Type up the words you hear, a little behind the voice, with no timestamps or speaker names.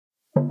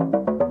You're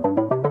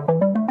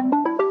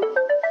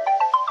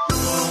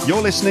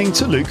listening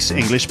to Luke's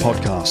English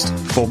Podcast.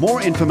 For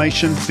more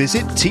information,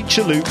 visit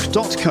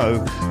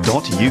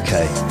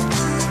teacherluke.co.uk.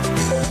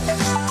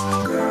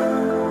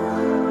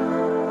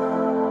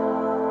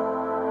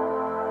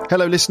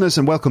 Hello listeners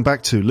and welcome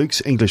back to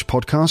Luke's English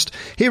Podcast.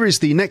 Here is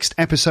the next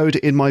episode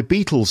in my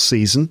Beatles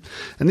season,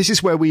 and this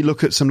is where we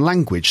look at some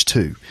language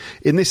too.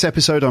 In this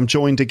episode I'm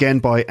joined again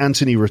by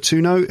Antony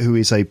Rotunno, who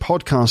is a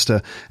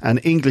podcaster and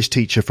English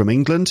teacher from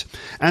England.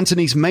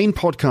 Antony's main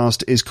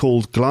podcast is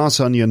called Glass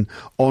Onion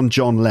on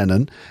John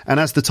Lennon, and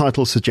as the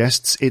title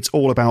suggests, it's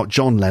all about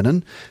John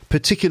Lennon,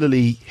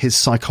 particularly his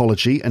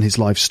psychology and his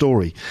life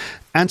story.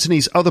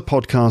 Antony's other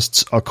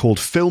podcasts are called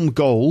Film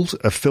Gold,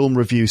 a film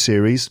review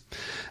series,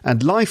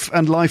 and Life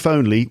and Life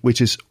Only,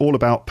 which is all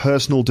about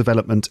personal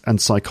development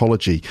and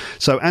psychology.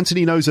 So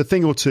Antony knows a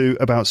thing or two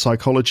about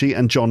psychology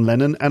and John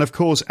Lennon, and of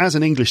course, as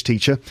an English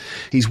teacher,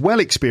 he's well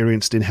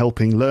experienced in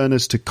helping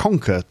learners to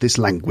conquer this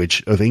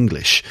language of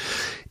English.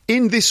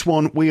 In this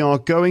one, we are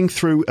going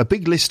through a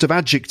big list of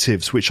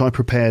adjectives, which I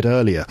prepared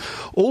earlier.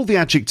 All the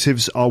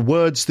adjectives are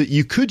words that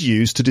you could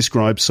use to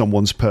describe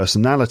someone's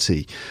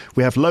personality.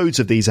 We have loads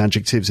of these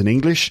adjectives in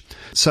English.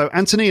 So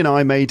Antony and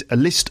I made a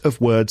list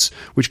of words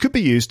which could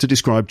be used to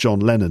describe John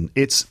Lennon.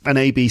 It's an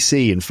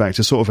ABC, in fact,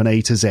 a sort of an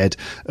A to Z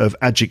of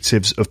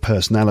adjectives of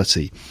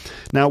personality.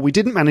 Now, we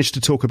didn't manage to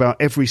talk about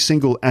every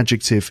single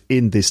adjective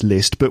in this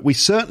list, but we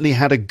certainly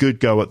had a good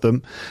go at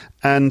them.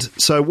 And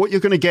so what you're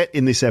going to get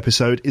in this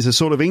episode is a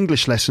sort of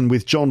English lesson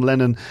with John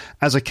Lennon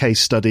as a case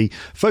study,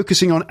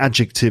 focusing on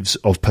adjectives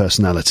of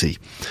personality.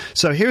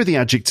 So here are the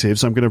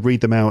adjectives. I'm going to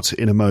read them out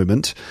in a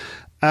moment.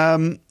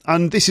 And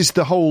this is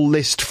the whole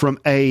list from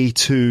A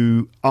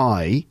to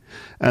I,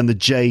 and the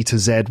J to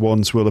Z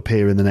ones will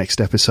appear in the next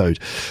episode.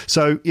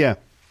 So, yeah.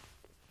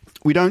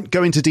 We don't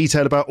go into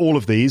detail about all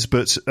of these,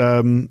 but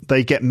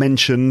they get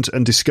mentioned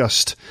and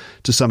discussed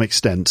to some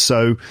extent.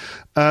 So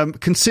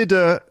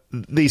consider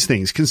these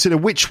things. Consider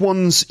which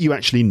ones you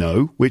actually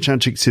know, which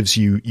adjectives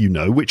you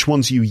know, which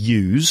ones you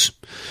use,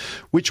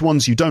 which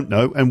ones you don't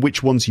know, and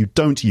which ones you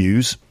don't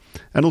use,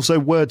 and also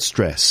word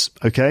stress,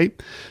 okay?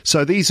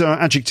 So these are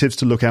adjectives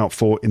to look out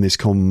for in this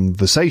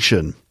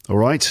conversation. All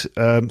right,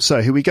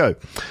 so here we go.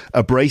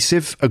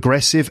 Abrasive,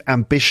 aggressive,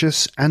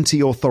 ambitious,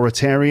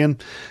 anti-authoritarian,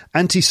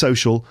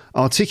 antisocial,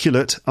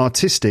 articulate,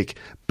 artistic,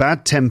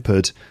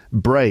 bad-tempered,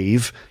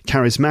 brave,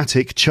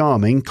 charismatic,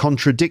 charming,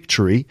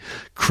 contradictory,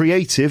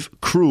 creative,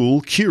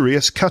 cruel,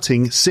 curious,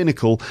 cutting,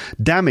 cynical,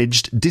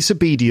 damaged,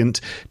 disobedient,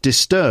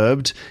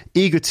 disturbed,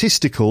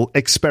 egotistical,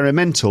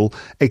 experimental,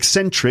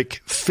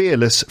 eccentric,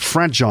 fearless,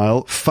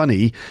 fragile,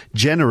 funny,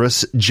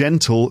 generous,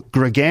 gentle,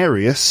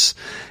 gregarious,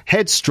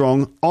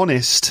 headstrong,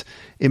 honest,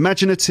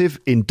 imaginative,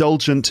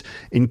 indulgent,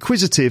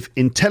 inquisitive,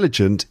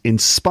 intelligent,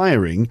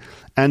 inspiring,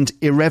 and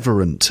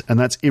irreverent. And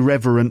that's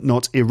irreverent,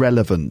 not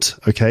irrelevant,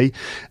 okay?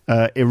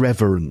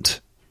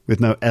 Irreverent, with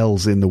no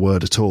L's in the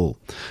word at all.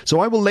 So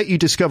I will let you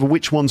discover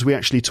which ones we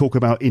actually talk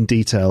about in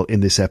detail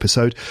in this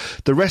episode.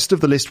 The rest of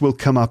the list will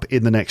come up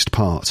in the next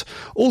part.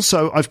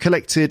 Also, I've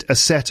collected a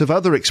set of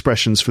other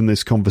expressions from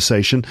this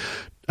conversation,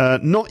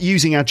 not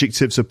using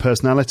adjectives of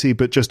personality,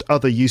 but just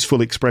other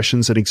useful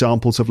expressions and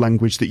examples of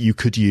language that you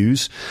could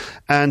use.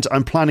 And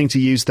I'm planning to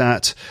use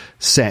that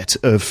set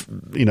of,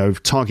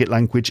 target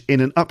language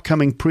in an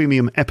upcoming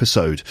premium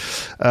episode.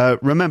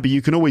 Remember,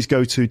 you can always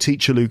go to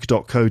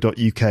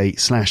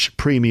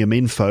teacherluke.co.uk/premium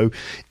info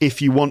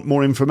if you want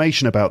more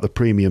information about the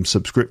premium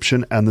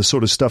subscription and the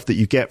sort of stuff that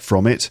you get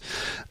from it.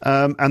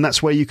 And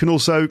that's where you can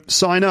also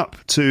sign up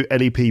to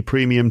LEP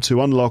Premium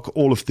to unlock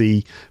all of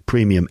the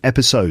premium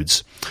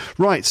episodes.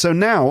 Right, so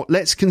now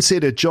let's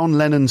consider John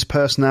Lennon's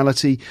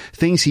personality,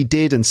 things he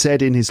did and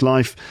said in his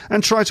life,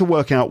 and try to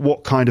work out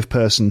what kind of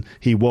person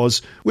he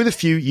was, with a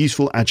few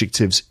useful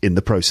adjectives in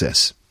the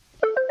process.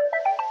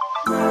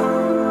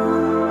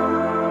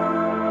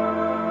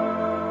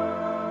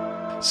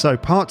 So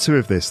part 2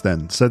 of this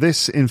then. So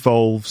this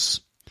involves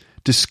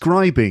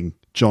describing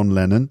John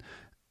Lennon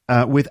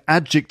with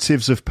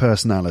adjectives of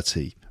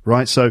personality,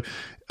 right? So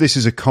this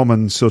is a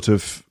common sort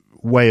of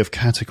way of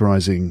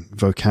categorizing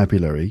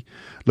vocabulary,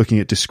 looking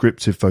at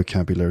descriptive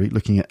vocabulary,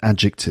 looking at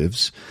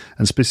adjectives,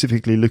 and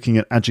specifically looking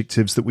at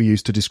adjectives that we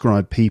use to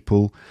describe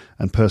people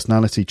and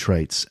personality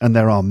traits. And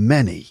there are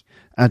many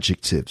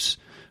adjectives.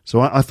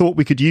 So I thought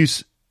we could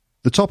use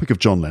the topic of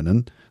John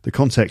Lennon, the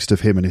context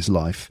of him and his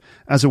life,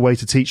 as a way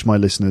to teach my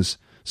listeners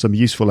some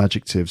useful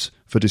adjectives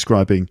for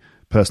describing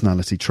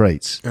personality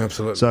traits.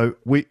 Absolutely. So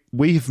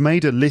we've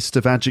made a list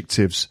of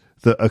adjectives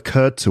that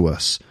occurred to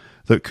us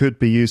that could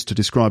be used to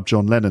describe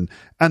John Lennon,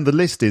 and the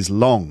list is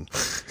long.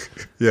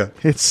 Yeah.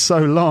 It's so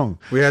long.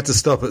 We had to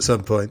stop at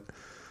some point.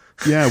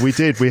 Yeah, we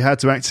did. We had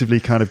to actively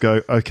kind of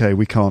go, okay,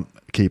 we can't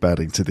keep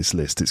adding to this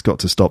list. It's got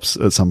to stop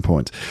at some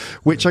point,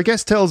 which I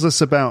guess tells us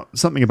about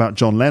something about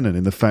John Lennon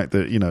in the fact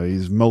that,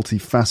 he's a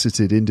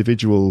multifaceted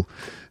individual,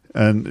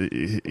 and,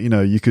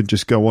 you could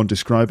just go on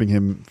describing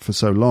him for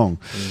so long.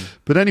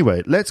 But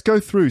anyway, let's go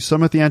through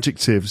some of the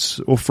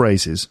adjectives or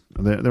phrases.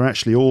 They're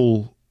actually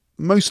all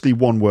mostly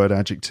one-word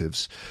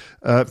adjectives.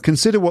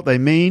 Consider what they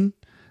mean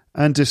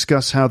and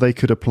discuss how they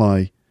could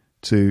apply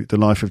to the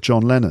life of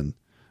John Lennon.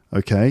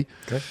 Okay.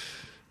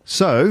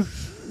 So,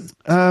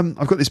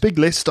 I've got this big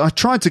list. I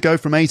tried to go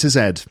from A to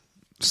Z.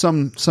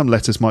 Some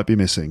letters might be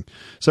missing.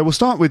 So we'll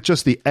start with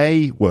just the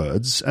A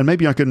words, and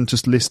maybe I can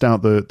just list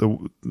out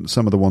the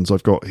some of the ones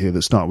I've got here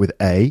that start with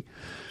A,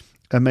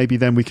 and maybe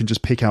then we can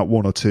just pick out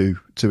one or two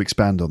to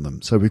expand on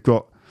them. So we've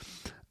got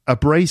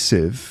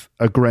abrasive,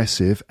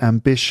 aggressive,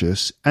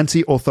 ambitious,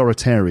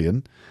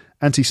 anti-authoritarian,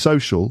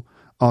 antisocial,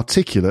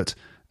 articulate,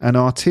 and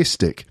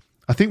artistic.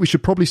 I think we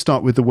should probably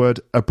start with the word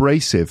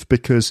abrasive,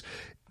 because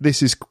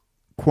this is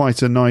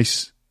quite a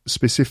nice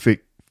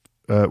specific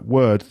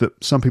word that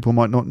some people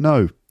might not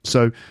know.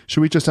 So should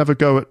we just have a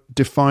go at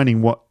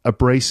defining what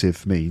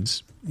abrasive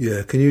means?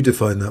 Yeah, can you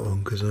define that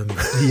one? Because I'm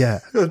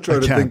I'm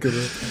trying to think of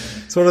it.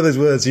 It's one of those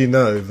words but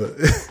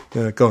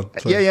yeah, go on.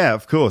 Please. Yeah,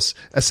 of course.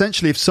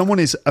 Essentially, if someone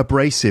is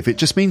abrasive, it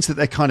just means that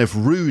they're kind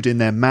of rude in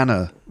their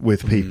manner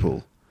with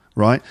people,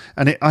 right?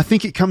 And I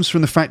think it comes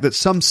from the fact that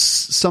some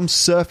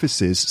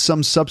surfaces,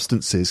 some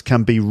substances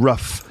can be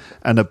rough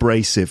and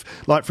abrasive.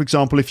 Like, for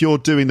example, if you're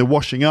doing the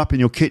washing up in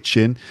your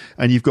kitchen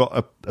and you've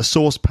got a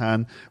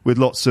saucepan with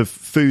lots of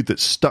food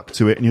that's stuck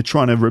to it and you're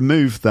trying to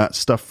remove that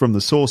stuff from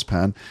the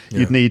saucepan,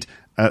 you'd need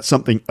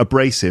something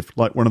abrasive,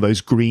 like one of those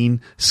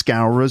green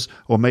scourers,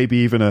 or maybe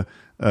even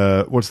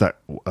what's that,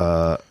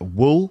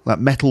 wool, that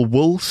metal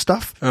wool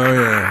stuff. Oh,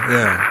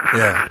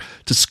 yeah.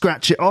 To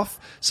scratch it off.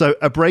 So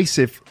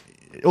abrasive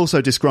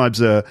also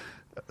describes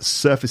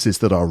surfaces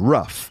that are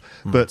rough.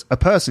 But a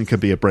person can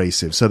be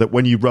abrasive, so that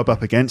when you rub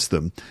up against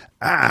them,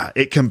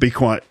 it can be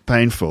quite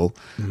painful.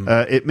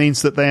 It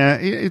means that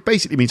it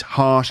basically means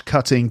harsh,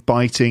 cutting,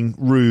 biting,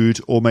 rude,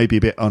 or maybe a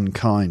bit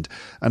unkind.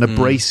 An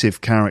abrasive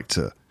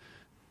character.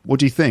 What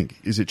do you think?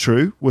 Is it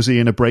true? Was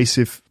he an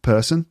abrasive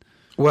person?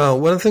 Well,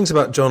 one of the things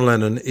about John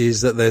Lennon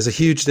is that there's a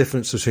huge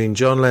difference between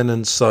John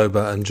Lennon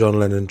sober and John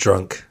Lennon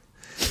drunk.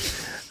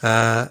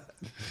 Because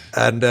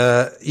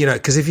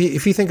if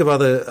you think of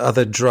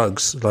other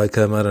drugs like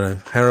I don't know,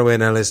 heroin,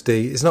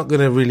 LSD, it's not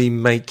going to really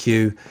make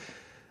you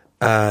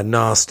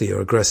nasty or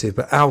aggressive.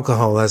 But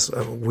alcohol,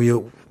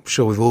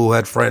 sure we've all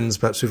had friends,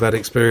 perhaps we've had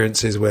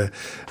experiences where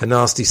a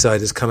nasty side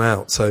has come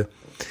out. So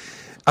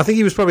I think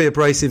he was probably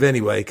abrasive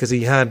anyway, because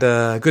he had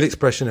a good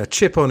expression, a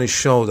chip on his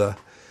shoulder.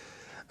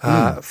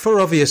 For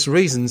obvious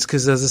reasons,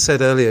 because as I said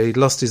earlier, he'd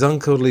lost his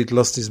uncle, he'd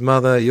lost his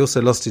mother, he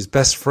also lost his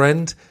best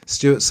friend,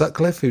 Stuart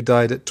Sutcliffe, who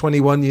died at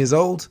 21 years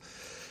old.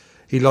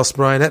 He lost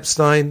Brian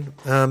Epstein,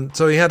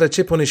 so he had a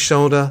chip on his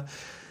shoulder.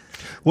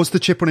 What's the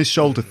chip on his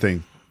shoulder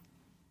thing?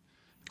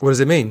 What does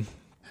it mean?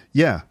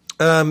 Yeah.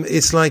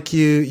 It's like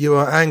you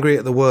are angry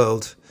at the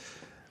world,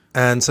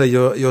 and so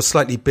you're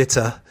slightly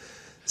bitter.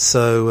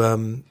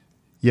 So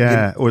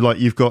or like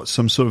you've got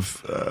some sort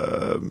of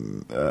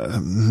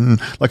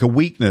like a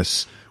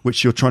weakness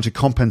which you're trying to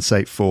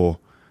compensate for.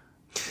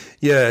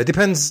 Yeah, it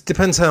depends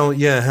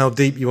how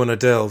deep you want to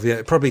delve.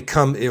 Yeah,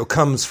 it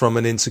comes from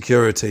an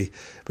insecurity,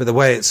 but the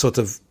way it's sort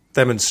of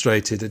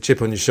demonstrated, a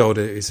chip on your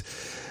shoulder, is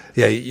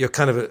you're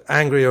kind of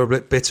angry or a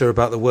bit bitter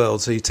about the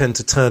world, so you tend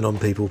to turn on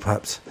people,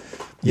 perhaps.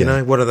 You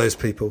know, what are those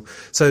people?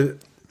 So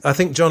I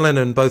think John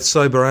Lennon, both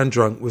sober and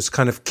drunk, was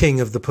kind of king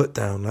of the put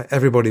down. Like,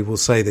 everybody will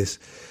say this.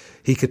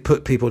 He could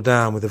put people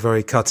down with a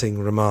very cutting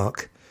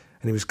remark,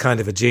 and he was kind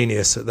of a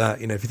genius at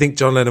that. You know, if you think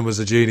John Lennon was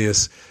a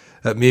genius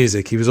at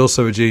music, he was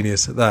also a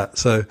genius at that.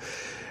 So,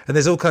 and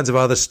there's all kinds of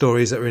other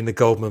stories that are in the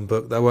Goldman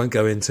book that I won't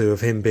go into,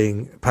 of him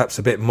being perhaps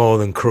a bit more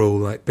than cruel,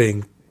 like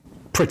being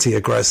pretty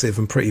aggressive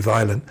and pretty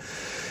violent.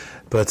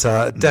 But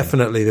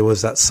definitely there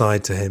was that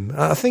side to him.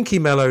 I think he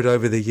mellowed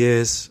over the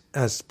years,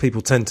 as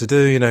people tend to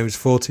do. You know, he was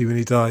 40 when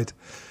he died.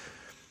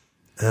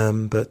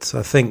 But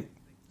I think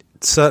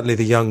certainly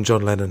the young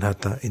John Lennon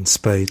had that in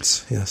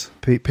spades, yes.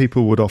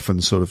 People would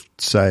often sort of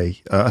say,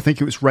 I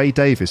think it was Ray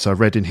Davies, I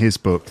read in his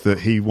book,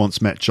 that he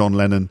once met John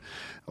Lennon,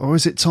 or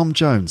is it Tom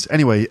Jones?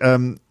 Anyway,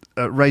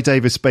 Ray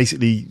Davies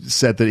basically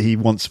said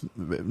that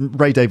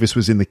Ray Davies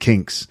was in the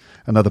Kinks,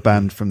 another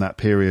band from that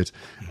period,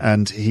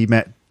 and he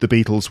met the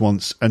Beatles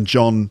once, and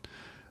John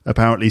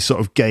apparently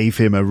sort of gave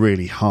him a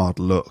really hard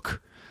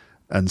look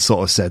and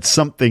sort of said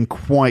something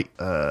quite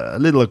a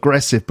little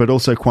aggressive, but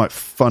also quite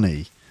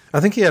funny. I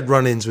think he had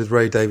run-ins with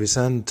Ray Davies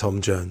and Tom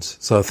Jones.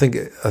 So I think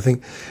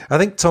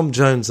Tom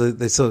Jones,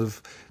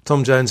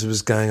 Tom Jones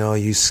was going, "Oh,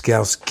 you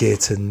scouse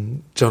git,"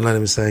 and John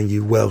Lennon was saying,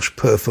 "You Welsh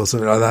perf," or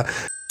something like that.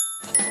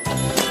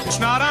 It's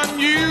not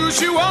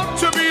unusual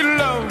to be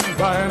loved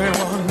by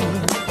anyone.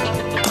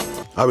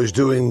 I was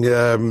doing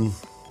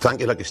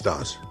Thank You Lucky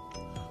Stars,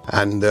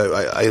 and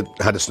I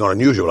had It's Not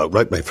Unusual out,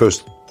 right, my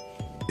first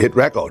hit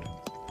record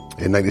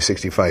in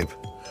 1965,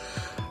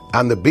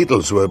 and the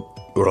Beatles were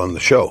on the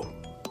show.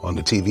 On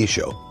the TV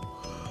show.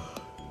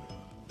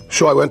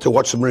 So I went to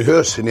watch them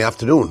rehearse in the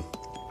afternoon.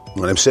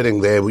 And I'm sitting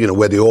there, you know,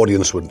 where the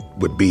audience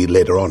would be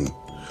later on,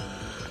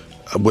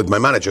 with my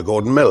manager,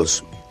 Gordon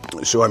Mills.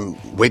 So I'm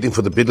waiting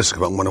for the Beatles to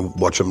come out and want to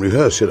watch them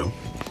rehearse, you know.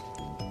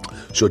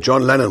 So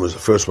John Lennon was the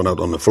first one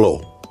out on the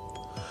floor.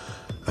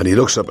 And he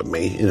looks up at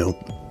me,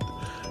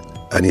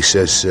 and he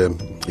says,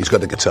 he's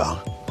got the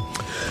guitar,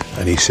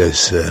 and he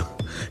says,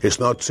 it's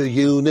not a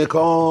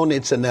unicorn,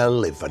 it's an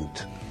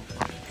elephant.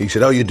 He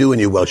said, how you doing,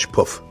 you Welsh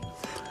puff?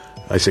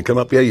 I said, come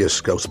up here, you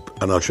scouse,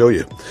 and I'll show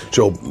you.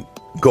 So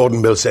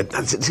Gordon Bill said,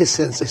 that's his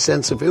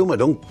sense of humour,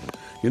 don't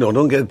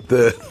get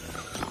the...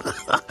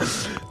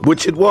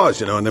 Which it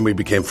was, and then we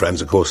became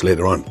friends, of course,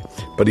 later on.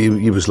 But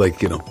he was like,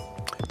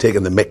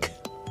 taking the mick,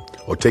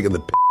 or taking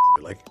the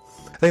like.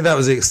 I think that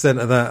was the extent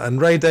of that. And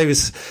Ray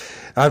Davies,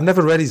 I've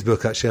never read his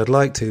book, actually. I'd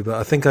like to, but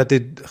I think I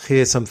did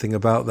hear something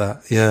about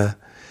that, yeah.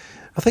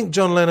 I think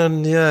John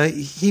Lennon, yeah,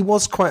 he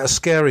was quite a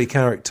scary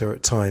character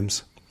at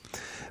times.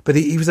 But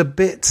he was a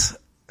bit,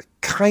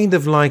 kind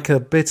of like a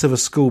bit of a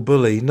school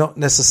bully, not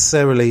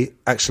necessarily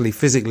actually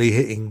physically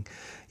hitting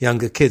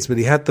younger kids, but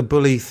he had the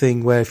bully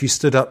thing where if you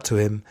stood up to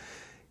him,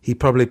 he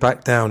probably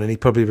backed down and he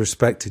probably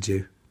respected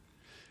you.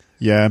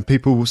 Yeah, and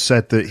people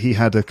said that he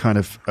had a kind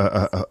of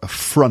a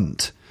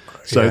front.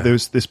 So there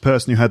was this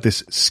person who had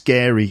this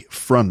scary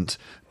front,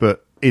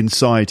 but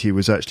inside he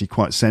was actually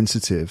quite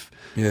sensitive.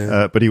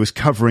 Yeah. But he was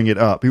covering it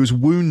up. He was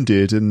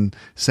wounded and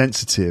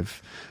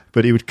sensitive,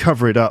 but he would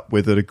cover it up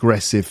with an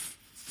aggressive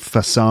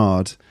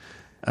facade,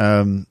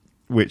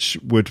 which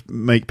would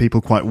make people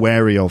quite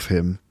wary of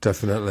him.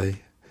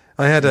 Definitely.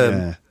 I had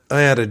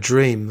a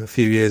dream a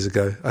few years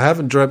ago. I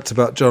haven't dreamt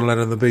about John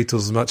Lennon and the Beatles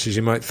as much as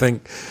you might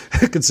think,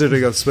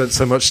 considering I've spent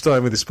so much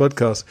time with this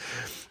podcast.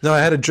 No, I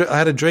had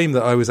a dream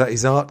that I was at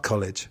his art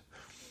college,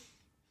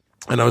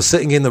 and I was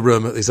sitting in the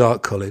room at his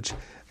art college,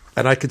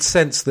 and I could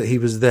sense that he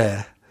was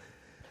there.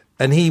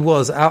 And he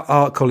was at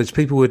art college.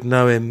 People would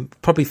know him.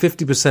 Probably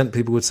 50%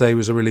 people would say he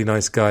was a really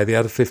nice guy. The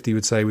other 50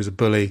 would say he was a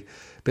bully,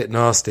 a bit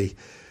nasty.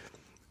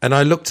 And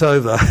I looked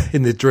over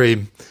in the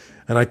dream,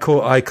 and I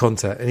caught eye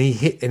contact, and he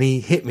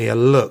hit me a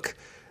look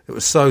that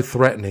was so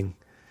threatening.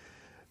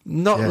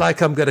 Not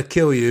like I'm going to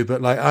kill you,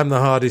 but like I'm the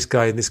hardest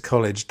guy in this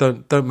college.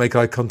 Don't make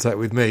eye contact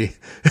with me.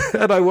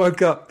 And I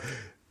woke up.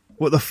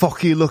 What the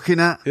fuck are you looking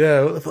at?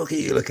 Yeah, what the fuck are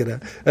you looking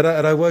at? And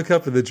I woke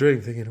up in the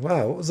dream thinking,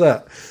 wow, what was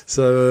that?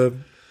 So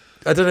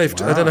I don't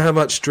know I don't know how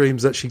much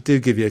dreams actually do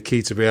give you a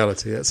key to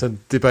reality. That's a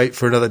debate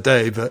for another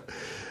day, but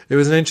it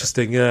was an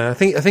interesting. I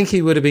think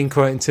he would have been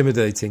quite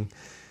intimidating,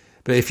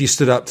 but if you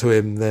stood up to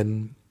him,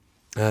 then.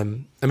 I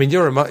mean,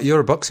 you're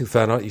a boxing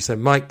fan, aren't you? So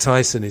Mike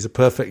Tyson is a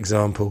perfect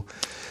example.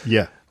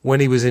 Yeah. When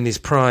he was in his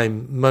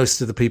prime, most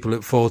of the people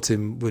that fought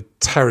him were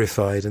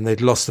terrified and they'd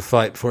lost the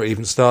fight before it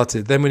even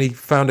started. Then when he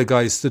found a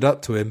guy who stood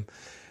up to him,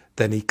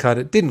 then he kind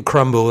of didn't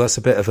crumble. That's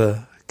a bit of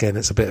a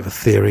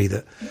theory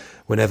that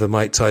whenever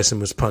Mike Tyson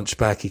was punched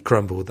back, he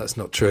crumbled. That's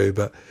not true.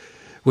 But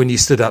when you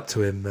stood up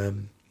to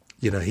him,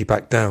 he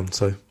backed down.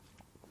 So,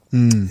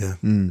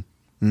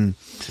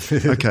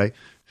 Okay.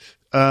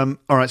 All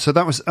right, so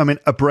that was,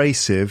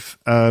 abrasive,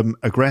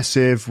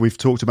 aggressive. We've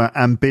talked about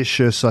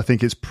ambitious. I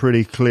think it's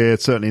pretty clear,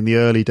 certainly in the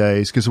early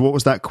days, because what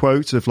was that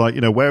quote of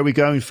like, where are we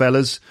going,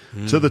 fellas?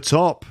 To the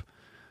top.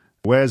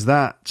 Where's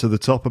that? To the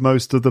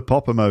toppermost of the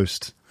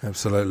poppermost.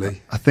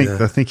 Absolutely. I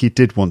think he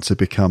did want to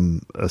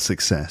become a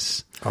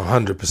success. Oh,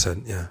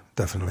 100%. Yeah,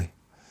 definitely.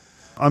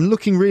 I'm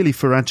looking really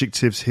for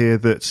adjectives here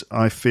that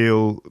I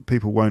feel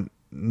people won't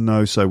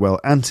know so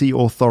well.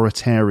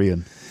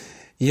 Anti-authoritarian.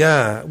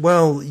 Yeah,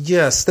 well,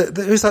 yes,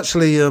 there is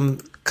actually a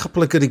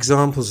couple of good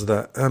examples of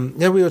that.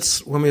 When we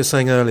were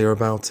saying earlier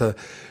about the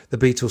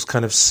Beatles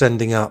kind of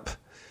sending up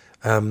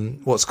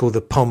what's called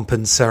the pomp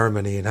and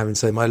ceremony and having to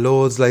say, my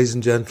lords, ladies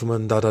and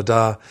gentlemen,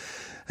 da-da-da.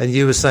 And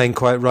you were saying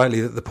quite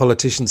rightly that the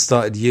politicians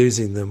started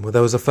using them. Well,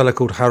 there was a fellow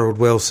called Harold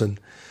Wilson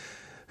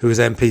who was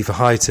MP for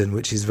Huyton,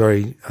 which is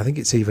I think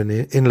it's even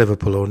in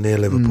Liverpool or near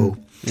Liverpool.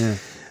 Yeah.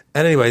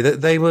 And anyway,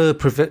 they were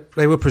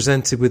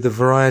presented with the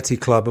Variety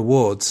Club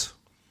Awards.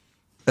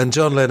 And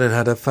John Lennon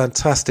had a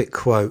fantastic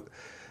quote,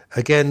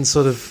 again,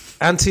 sort of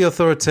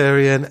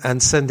anti-authoritarian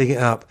and sending it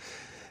up.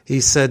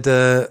 He said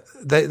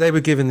they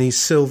were given these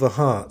silver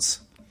hearts.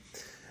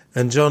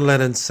 And John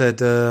Lennon said,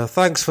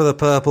 thanks for the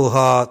purple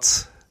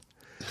hearts.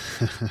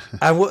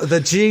 And the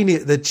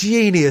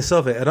genius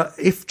of it, and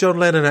if John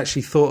Lennon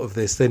actually thought of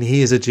this, then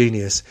he is a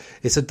genius.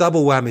 It's a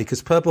double whammy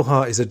because purple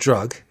heart is a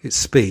drug, it's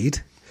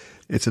speed.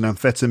 It's an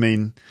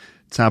amphetamine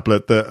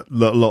tablet that a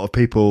lot of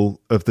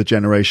people of the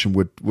generation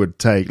would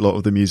take. A lot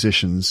of the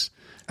musicians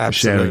were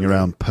sharing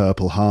around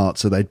Purple Heart,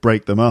 so they'd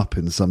break them up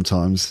in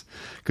sometimes.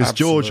 Because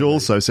George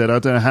also said, "I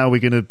don't know how we're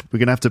gonna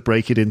have to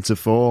break it into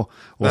 4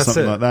 or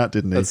something like that,"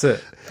 didn't he? That's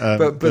it.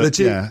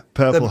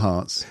 Purple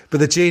Hearts. But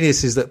the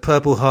genius is that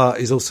Purple Heart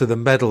is also the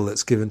medal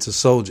that's given to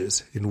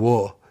soldiers in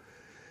war.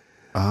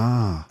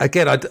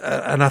 Again,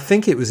 I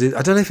think it was.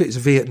 I don't know if it was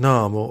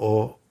Vietnam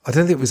or I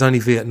don't think it was only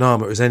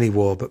Vietnam, it was any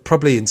war, but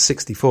probably in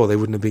 1964 they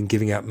wouldn't have been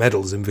giving out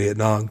medals in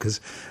Vietnam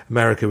because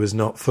America was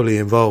not fully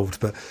involved.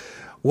 But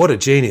what a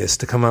genius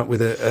to come up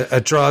with a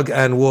drug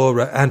and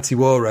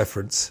anti-war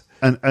reference.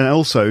 And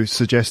also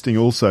suggesting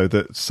also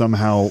that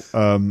somehow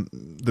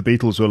the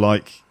Beatles were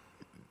like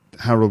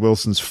Harold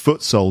Wilson's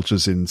foot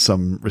soldiers in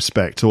some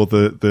respect, or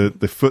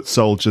the foot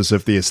soldiers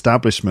of the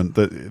establishment,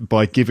 that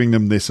by giving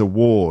them this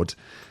award,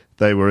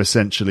 they were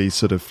essentially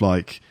sort of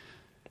like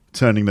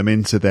turning them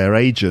into their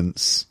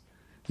agents,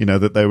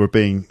 that they were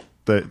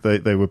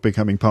they were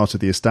becoming part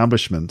of the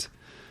establishment.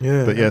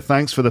 Yeah. But yeah,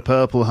 thanks for the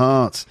Purple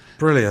Heart.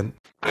 Brilliant.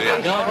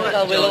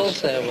 I will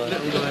also,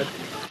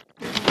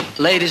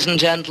 ladies and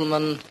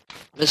gentlemen,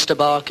 Mr.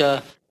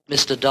 Barker,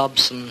 Mr.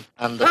 Dobson,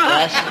 and the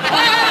press.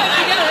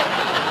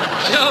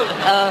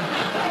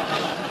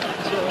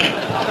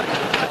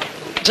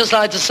 Just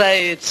like to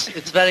say it's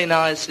very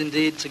nice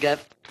indeed to get,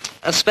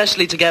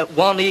 especially to get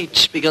one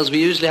each, because we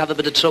usually have a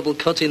bit of trouble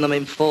cutting them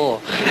in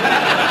 4.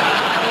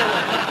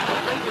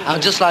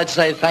 I'd just like to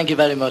say thank you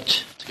very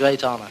much. It's a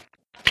great honour.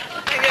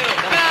 Thank you.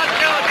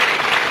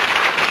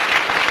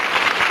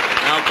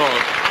 Now,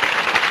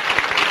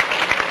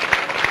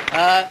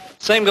 Paul.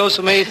 Same goes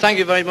for me. Thank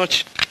you very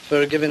much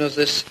for giving us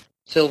this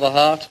Silver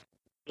Heart.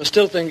 I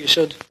still think you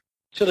should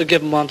have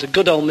given one to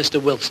good old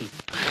Mr. Wilson.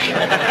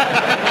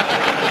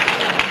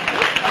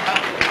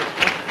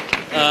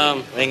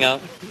 Ringo.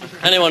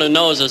 Anyone who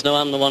knows us know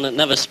I'm the one that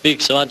never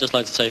speaks, so I'd just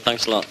like to say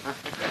thanks a lot.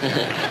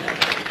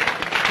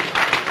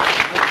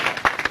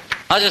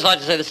 I'd just like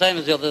to say the same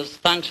as the others.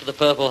 Thanks for the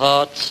Purple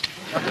Hearts.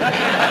 Silver!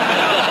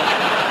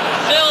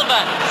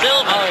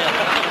 Oh, yeah.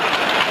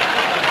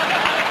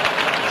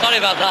 Sorry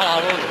about that,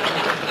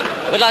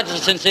 Harold. We'd like to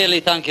sincerely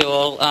thank you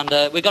all,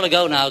 and we've got to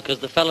go now because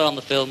the fella on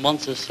the film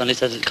wants us, and he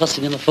says it's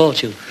costing him a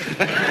fortune.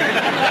 Thank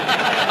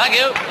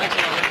you. Thanks a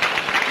lot.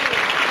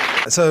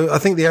 So I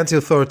think the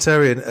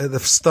anti-authoritarian, at the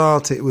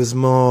start, it was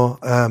more,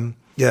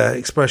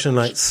 expression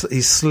like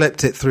he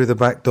slipped it through the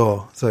back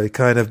door. So he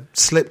kind of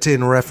slipped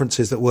in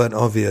references that weren't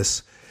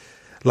obvious,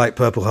 like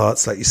Purple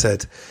Hearts, like you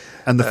said.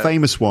 And the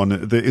famous one,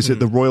 is it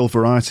the Royal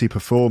Variety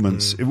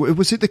Performance?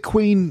 Was it the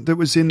Queen that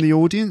was in the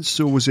audience,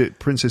 or was it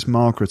Princess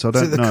Margaret? I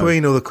don't know. Is it the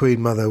Queen or the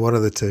Queen Mother? One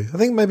of the two. I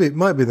think maybe it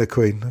might be the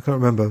Queen. I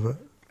can't remember. But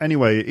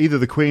anyway, either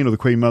the Queen or the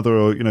Queen Mother,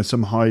 or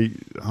some high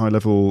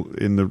level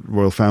in the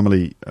royal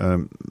family.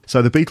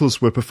 So the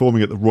Beatles were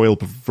performing at the Royal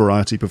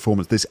Variety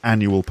Performance, this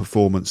annual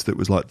performance that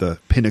was like the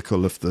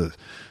pinnacle of the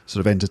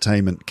sort of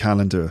entertainment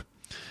calendar.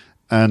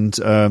 And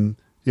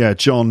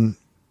John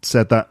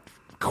said that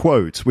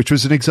quote, which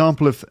was an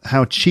example of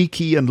how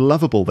cheeky and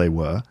lovable they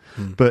were,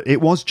 but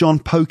it was John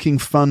poking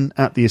fun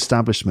at the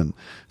establishment.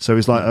 So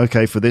he's like,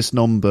 okay, for this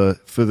number,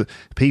 for the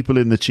people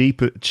in the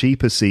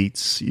cheaper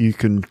seats, you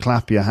can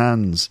clap your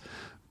hands,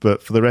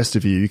 but for the rest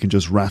of you, you can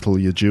just rattle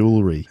your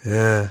jewellery.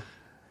 Yeah.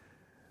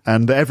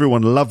 And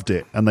everyone loved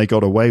it, and they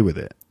got away with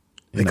it.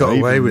 They got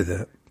away with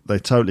it. They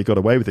totally got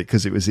away with it,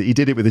 because he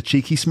did it with a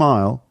cheeky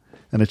smile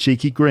and a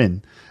cheeky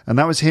grin. And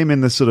that was him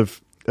in the sort of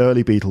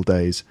early Beatle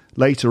days.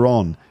 Later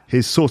on,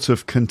 his sort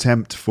of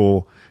contempt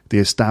for the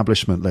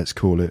establishment, let's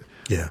call it,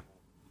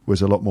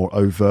 was a lot more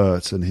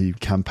overt, and he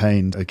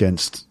campaigned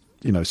against,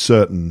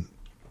 certain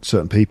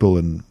people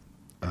and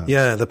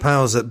the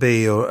powers that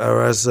be,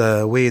 or as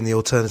we in the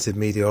alternative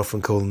media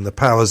often call them, the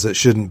powers that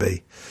shouldn't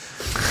be.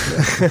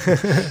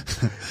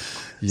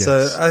 Yes.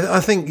 So I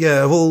think,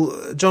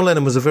 John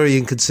Lennon was a very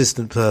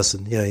inconsistent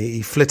person. Yeah,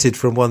 he flitted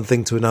from one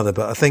thing to another.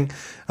 But I think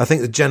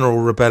the general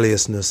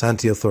rebelliousness,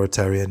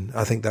 anti-authoritarian,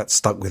 I think that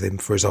stuck with him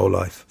for his whole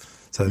life.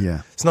 So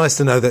it's nice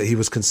to know that he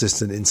was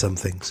consistent in some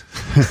things.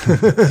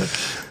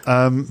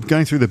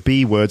 Going through the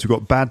B words, we've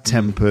got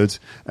bad-tempered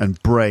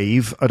and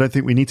brave. I don't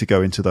think we need to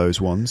go into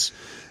those ones.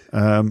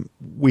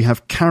 We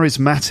have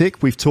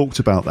charismatic. We've talked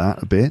about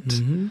that a bit.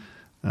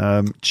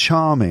 Mm-hmm.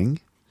 Charming.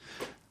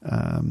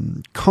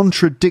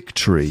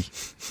 Contradictory.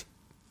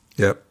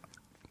 Yep.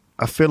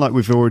 I feel like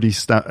we've already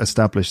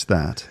established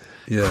that.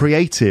 Yeah.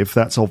 Creative,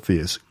 that's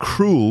obvious.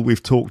 Cruel,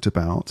 we've talked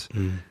about.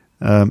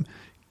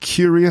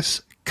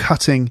 Curious,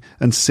 cutting,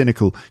 and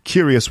cynical.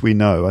 Curious, we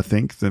know. I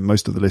think that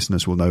most of the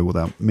listeners will know what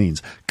that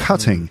means.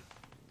 Cutting.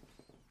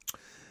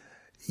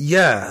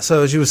 Yeah.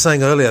 So as you were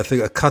saying earlier, I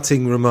think a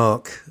cutting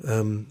remark,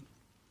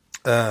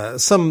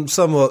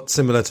 somewhat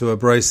similar to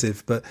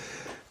abrasive, but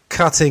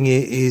cutting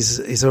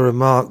is a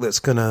remark that's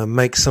going to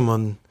make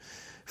someone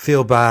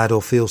feel bad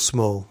or feel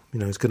small.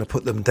 It's going to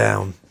put them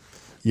down.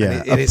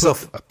 Yeah, and it's a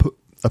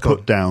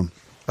put down.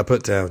 A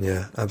put down,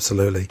 yeah,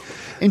 absolutely.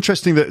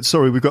 Interesting that,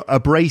 we've got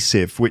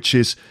abrasive, which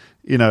is,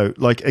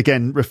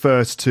 again,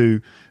 refers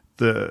to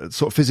the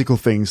sort of physical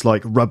things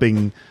like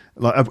rubbing,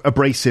 like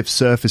abrasive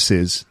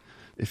surfaces.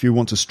 If you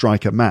want to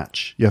strike a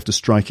match, you have to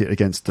strike it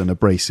against an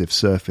abrasive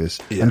surface.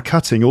 Yeah. And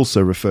cutting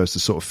also refers to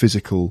sort of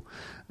physical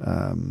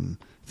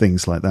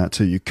things like that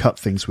too. You cut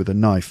things with a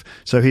knife.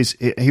 So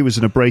he was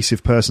an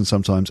abrasive person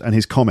sometimes, and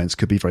his comments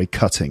could be very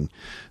cutting,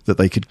 that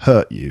they could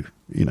hurt you,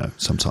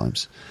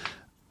 sometimes.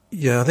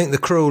 Yeah, I think the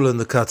cruel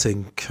and the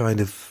cutting kind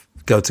of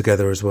go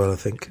together as well, I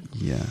think.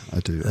 Yeah, I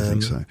do. I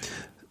think so.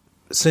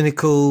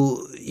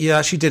 Cynical. Yeah, I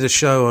actually did a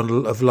show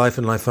of Life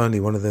and Life Only,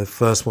 one of the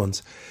first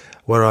ones,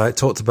 where I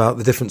talked about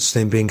the difference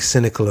between being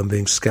cynical and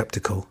being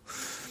sceptical.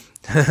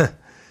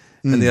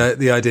 And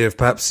the idea of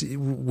perhaps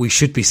we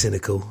should be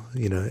cynical,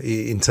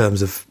 in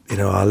terms of,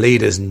 our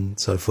leaders and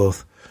so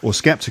forth. Or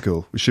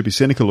sceptical. We should be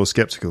cynical or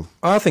sceptical.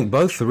 I think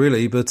both,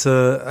 really. But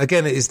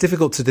again, it's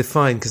difficult to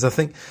define, because I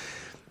think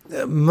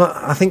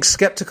I think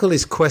skeptical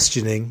is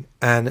questioning,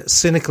 and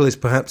cynical is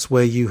perhaps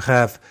where you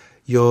have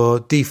your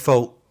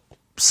default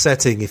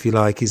setting, if you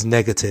like, is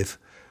negative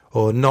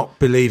or not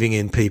believing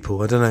in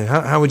people. I don't know.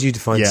 How would you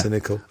define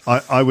cynical?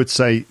 I would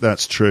say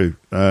that's true.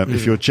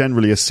 If you're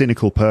generally a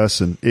cynical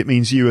person, it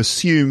means you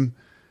assume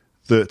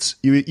that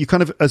you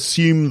kind of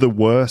assume the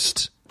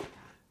worst,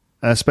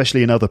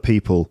 especially in other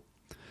people.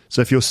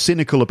 So if you're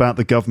cynical about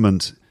the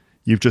government,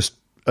 you've just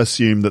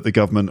assumed that the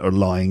government are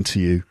lying to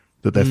you,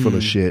 that they're full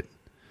of shit.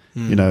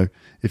 You know,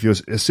 if you're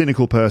a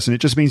cynical person, it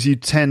just means you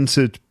tend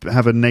to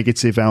have a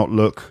negative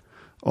outlook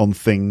on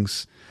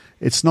things.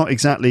 It's not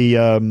exactly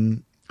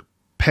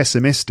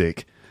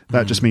pessimistic.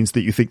 That just means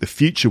that you think the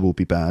future will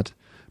be bad.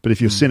 But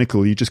if you're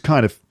cynical, you just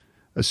kind of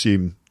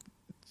assume,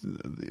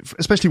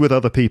 especially with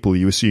other people,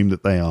 you assume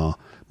that they are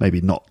maybe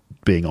not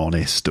being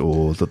honest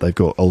or that they've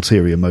got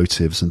ulterior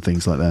motives and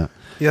things like that.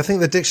 Yeah, I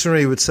think the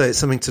dictionary would say it's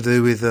something to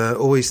do with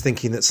always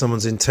thinking that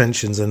someone's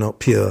intentions are not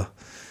pure.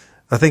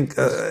 I think,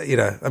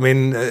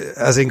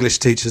 as English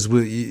teachers,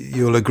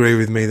 you'll agree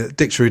with me that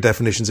dictionary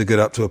definitions are good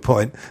up to a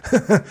point,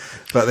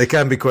 but they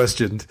can be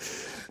questioned.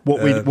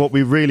 What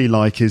we really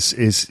like is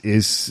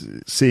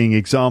seeing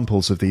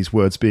examples of these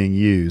words being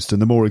used,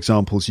 and the more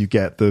examples you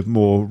get, the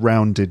more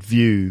rounded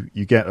view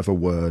you get of a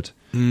word.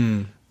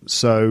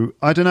 So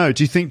I don't know.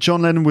 Do you think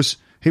John Lennon was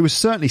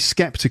certainly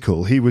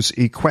skeptical?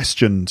 He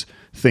questioned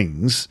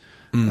things.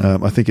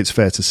 I think it's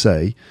fair to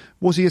say.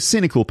 Was he a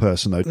cynical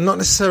person, though? Not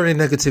necessarily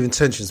negative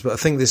intentions, but I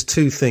think there's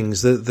two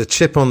things. The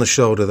chip on the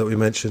shoulder that we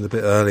mentioned a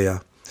bit earlier,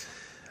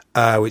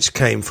 which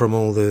came from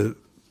all the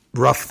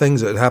rough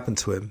things that had happened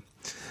to him.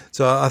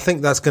 So I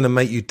think that's going to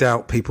make you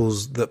doubt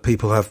that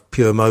people have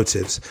pure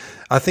motives.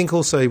 I think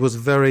also he was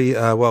very,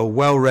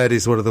 well-read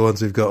is one of the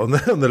ones we've got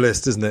on the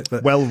list, isn't it?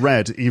 But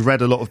well-read. He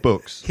read a lot of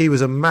books. He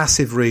was a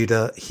massive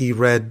reader. He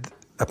read...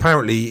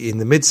 Apparently, in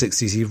the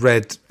mid-60s, he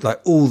read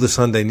like all the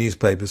Sunday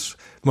newspapers,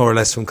 more or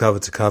less from cover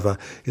to cover.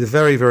 He's a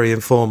very, very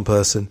informed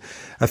person.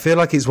 I feel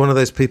like he's one of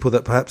those people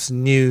that perhaps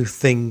knew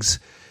things.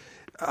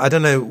 I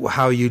don't know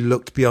how you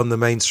looked beyond the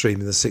mainstream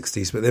in the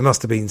 60s, but there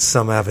must have been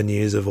some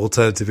avenues of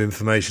alternative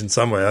information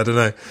somewhere. I don't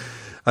know.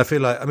 I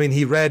feel like,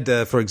 he read,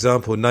 for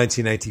example,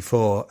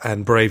 1984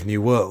 and Brave New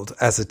World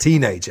as a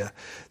teenager.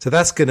 So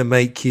that's going to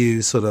make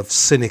you sort of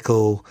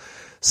cynical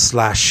 /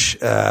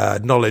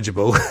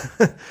 knowledgeable.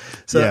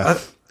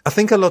 I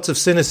think a lot of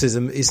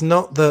cynicism is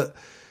not that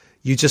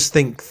you just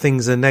think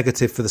things are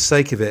negative for the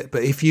sake of it,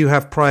 but if you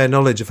have prior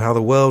knowledge of how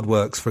the world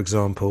works, for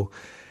example,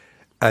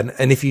 and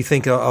if you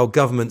think our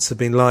governments have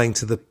been lying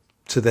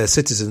to their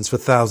citizens for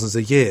thousands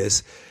of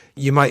years,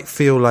 you might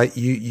feel like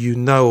you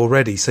know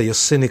already. So you're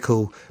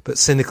cynical, but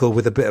cynical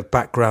with a bit of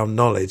background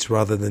knowledge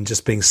rather than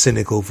just being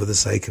cynical for the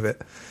sake of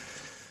it.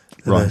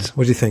 Right.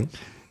 What do you think?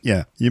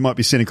 Yeah, you might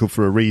be cynical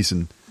for a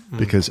reason.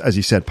 Because, as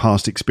you said,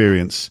 past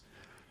experience,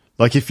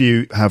 like if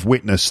you have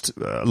witnessed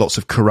lots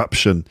of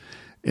corruption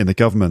in the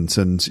government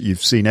and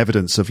you've seen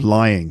evidence of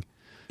lying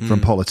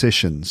from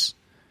politicians,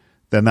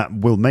 then that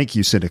will make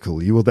you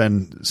cynical. You will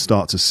then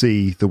start to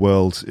see the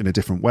world in a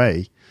different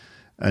way,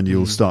 and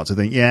you'll start to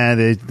think,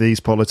 these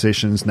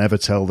politicians never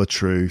tell the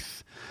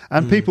truth.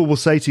 And people will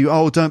say to you,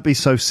 oh, don't be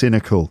so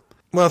cynical.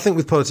 Well, I think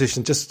with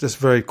politicians, just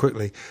very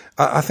quickly,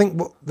 I think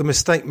what the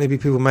mistake maybe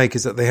people make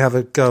is that they have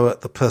a go at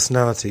the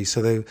personality.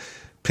 So there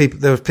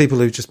are people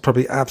who just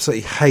probably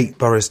absolutely hate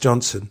Boris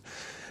Johnson.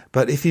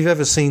 But if you've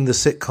ever seen the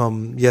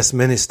sitcom Yes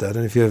Minister, I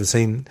don't know if you've ever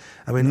seen...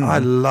 I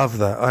love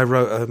that. I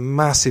wrote a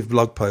massive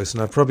blog post,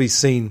 and I've probably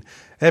seen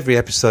every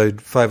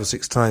episode 5 or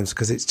 6 times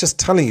because it's just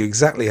telling you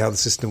exactly how the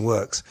system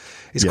works.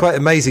 It's quite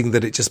amazing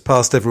that it just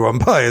passed everyone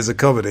by as a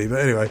comedy. But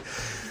anyway,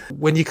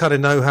 when you kind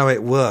of know how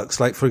it works,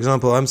 like, for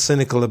example, I'm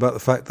cynical about the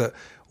fact that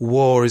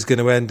war is going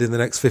to end in the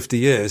next 50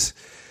 years.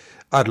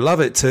 I'd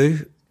love it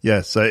to.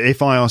 Yeah, so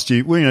if I asked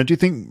you, do you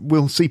think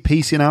we'll see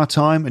peace in our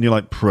time? And you're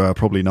like,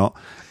 probably not.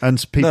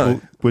 And people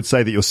would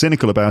say that you're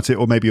cynical about it,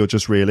 or maybe you're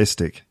just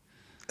realistic.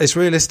 It's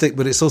realistic,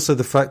 but it's also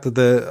the fact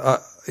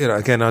that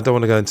again, I don't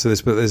want to go into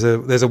this, but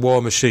there's a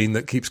war machine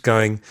that keeps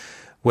going,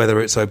 whether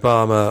it's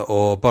Obama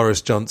or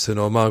Boris Johnson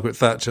or Margaret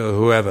Thatcher or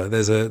whoever.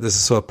 There's a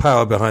sort of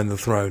power behind the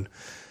throne,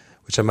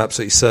 which I'm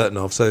absolutely certain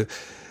of. So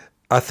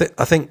I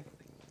think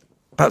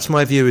perhaps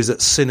my view is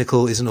that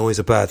cynical isn't always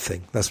a bad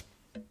thing. That's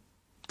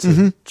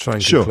to try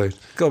and conclude.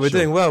 God, we're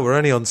doing well. We're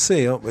only on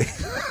C, aren't we?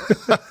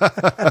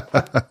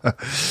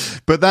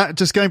 But that,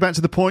 just going back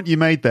to the point you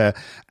made there,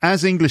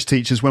 as English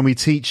teachers, when we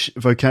teach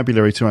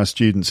vocabulary to our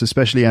students,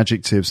 especially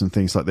adjectives and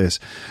things like this,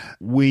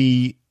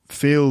 we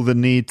feel the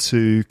need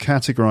to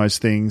categorize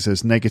things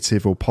as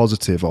negative or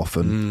positive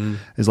often.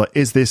 It's like,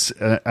 is this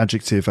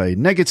adjective a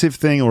negative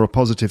thing or a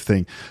positive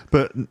thing?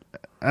 But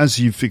as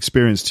you've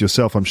experienced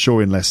yourself, I'm sure,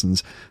 in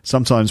lessons,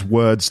 sometimes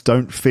words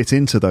don't fit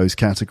into those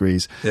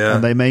categories. Yeah.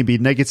 And they may be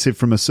negative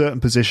from a certain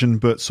position,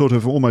 but sort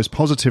of almost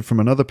positive from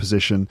another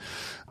position.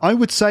 I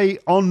would say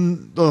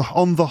on the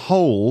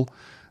whole,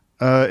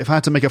 if I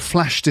had to make a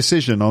flash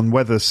decision on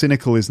whether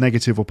cynical is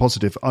negative or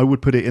positive, I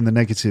would put it in the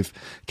negative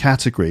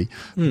category.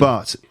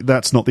 But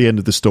that's not the end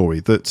of the story.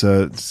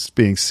 That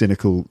being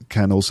cynical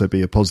can also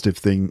be a positive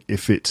thing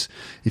if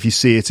you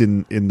see it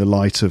in the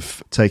light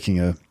of taking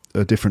a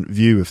different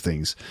view of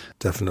things.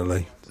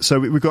 Definitely. So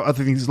we've got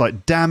other things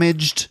like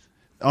damaged.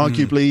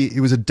 Arguably, he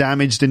was a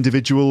damaged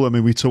individual. I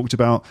mean, we talked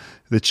about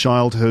the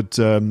childhood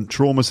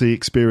traumas he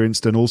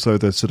experienced and also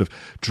the sort of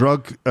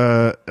drug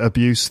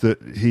abuse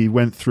that he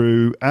went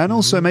through, and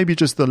also maybe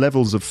just the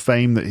levels of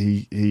fame that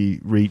he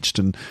reached,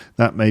 and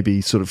that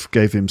maybe sort of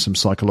gave him some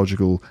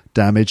psychological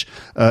damage.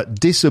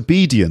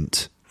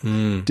 Disobedient.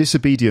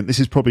 Disobedient. This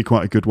is probably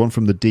quite a good one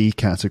from the D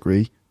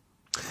category.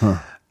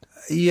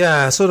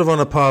 Yeah, sort of on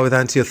a par with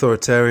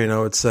anti-authoritarian, I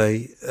would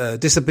say.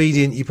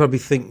 Disobedient, you probably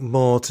think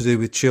more to do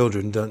with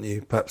children, don't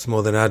you? Perhaps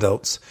more than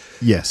adults.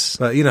 Yes.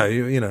 But, you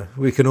know,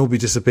 we can all be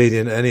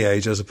disobedient at any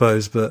age, I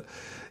suppose. But,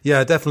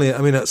 yeah, definitely. I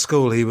mean, at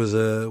school, he was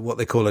what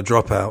they call a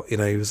dropout. You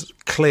know, he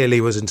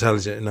was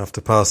intelligent enough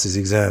to pass his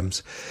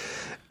exams.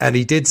 And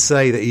he did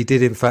say that he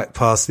did, in fact,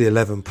 pass the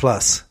 11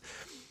 plus.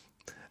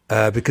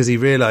 Because he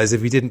realised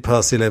if he didn't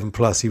pass the 11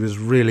 plus, he was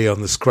really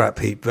on the scrap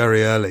heap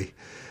very early.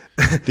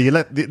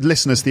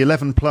 Listeners, the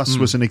 11 plus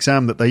was an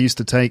exam that they used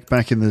to take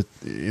back in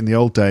the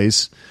old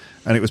days,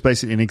 and it was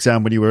basically an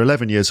exam when you were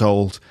 11 years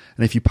old,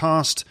 and if you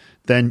passed,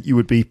 then you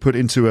would be put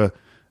into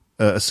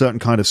a certain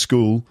kind of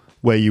school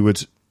where you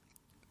would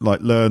like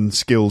learn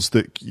skills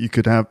that you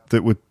could have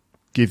that would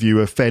give you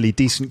a fairly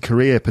decent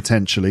career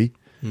potentially,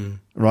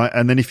 right?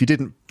 And then if you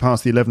didn't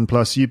pass the 11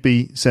 plus, you'd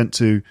be sent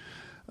to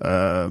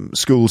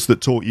schools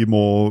that taught you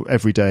more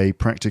everyday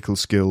practical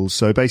skills.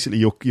 So basically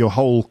your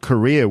whole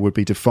career would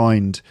be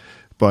defined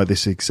by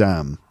this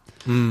exam,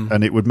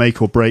 and it would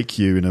make or break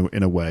you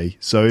in a way.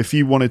 So if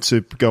you wanted to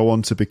go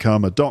on to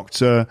become a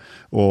doctor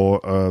or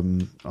I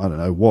don't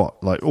know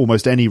what, like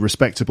almost any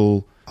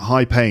respectable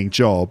high paying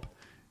job,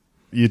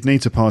 you'd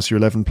need to pass your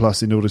 11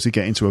 plus in order to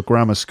get into a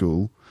grammar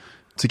school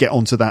to get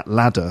onto that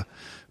ladder.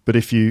 But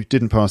if you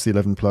didn't pass the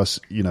 11 plus,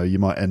 you know, you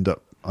might end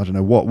up, I don't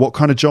know what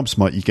kind of jobs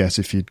might you get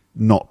if you'd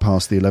not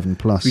passed the 11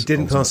 plus? We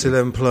didn't pass the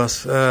 11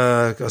 plus.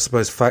 I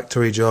suppose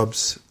factory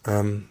jobs.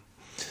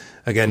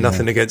 Again,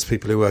 nothing against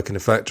people who work in a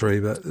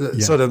factory, but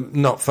sort of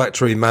not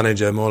factory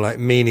manager, more like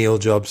menial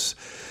jobs.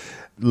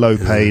 Low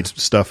paid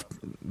stuff,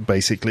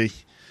 basically.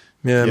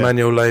 Yeah,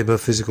 manual labour,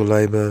 physical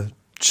labour,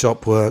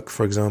 shop work,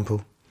 for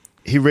example.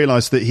 He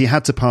realised that he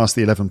had to pass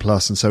the 11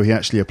 plus, and so he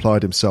actually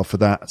applied himself for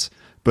that.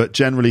 But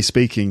generally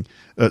speaking,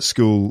 at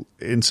school,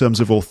 in terms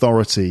of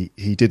authority,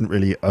 he didn't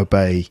really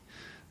obey.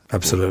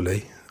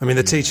 Absolutely. I mean,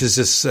 the teachers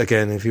just,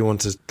 again, if you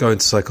want to go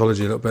into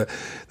psychology a little bit,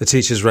 the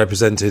teachers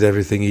represented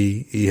everything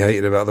he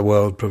hated about the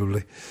world,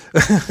 probably.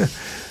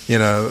 You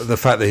know, the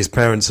fact that his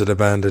parents had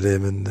abandoned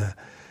him. And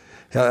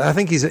I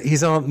think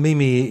his Aunt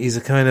Mimi is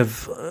a kind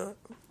of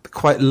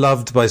quite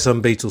loved by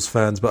some Beatles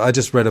fans. But I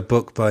just read a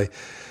book by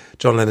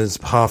John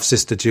Lennon's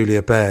half-sister,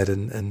 Julia Baird,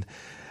 and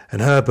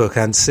her book,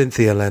 and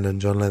Cynthia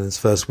Lennon, John Lennon's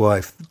first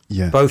wife,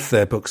 both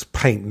their books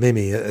paint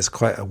Mimi as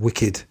quite a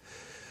wicked,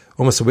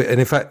 almost and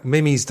in fact,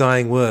 Mimi's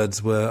dying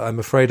words were, "I'm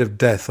afraid of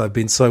death, I've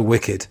been so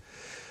wicked."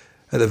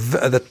 At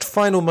the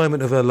final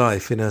moment of her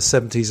life, in her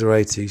 70s or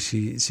 80s,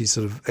 she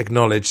sort of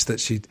acknowledged that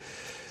she'd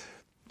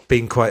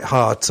been quite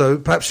hard. So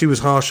perhaps she was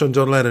harsh on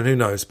John Lennon, who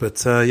knows?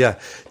 But yeah,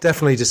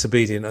 definitely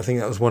disobedient. I think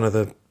that was one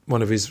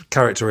of his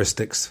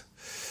characteristics.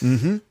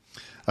 Mm-hmm.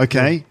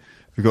 Okay. Yeah.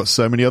 We've got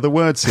so many other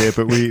words here,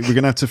 but we're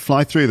going to have to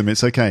fly through them.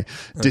 It's okay.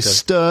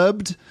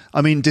 Disturbed.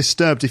 I mean,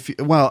 disturbed.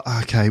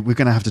 Okay, we're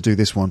going to have to do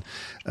this one.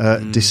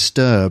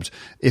 Disturbed.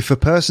 If a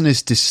person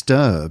is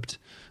disturbed,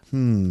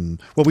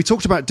 well, we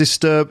talked about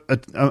disturb.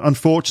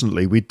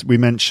 Unfortunately, we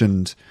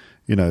mentioned,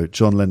 you know,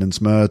 John Lennon's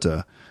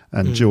murder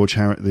and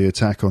the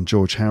attack on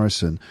George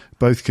Harrison,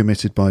 both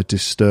committed by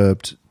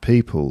disturbed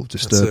people,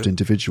 disturbed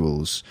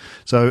individuals.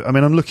 So, I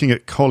mean, I'm looking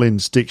at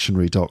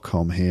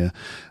collinsdictionary.com here,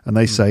 and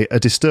they say a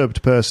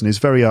disturbed person is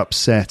very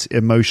upset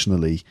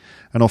emotionally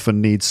and often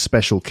needs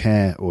special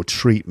care or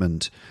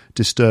treatment.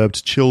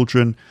 Disturbed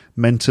children,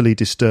 mentally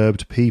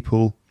disturbed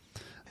people.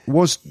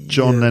 Was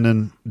John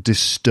Lennon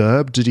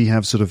disturbed? Did he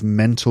have sort of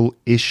mental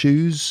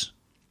issues?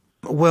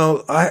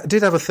 Well, I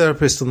did have a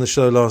therapist on the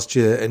show last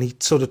year, and he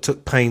sort of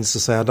took pains to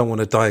say, I don't want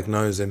to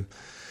diagnose him,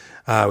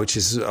 which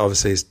is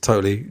obviously is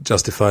totally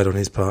justified on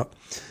his part.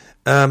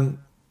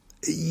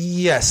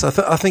 Yes,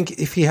 I think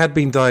if he had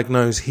been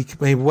diagnosed, he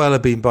may well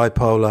have been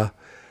bipolar.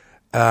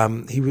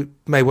 He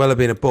may well have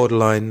been a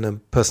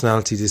borderline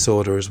personality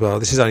disorder as well.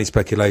 This is only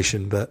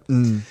speculation, but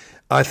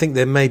I think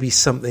there may be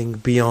something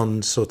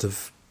beyond sort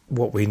of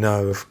what we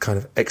know of kind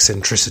of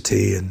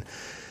eccentricity and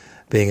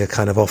being a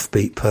kind of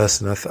offbeat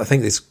person. I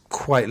think it's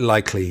quite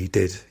likely he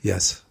did,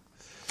 yes.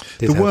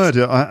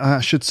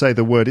 I should say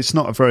the word, it's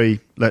not a very,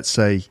 let's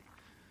say,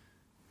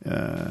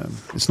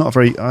 it's not a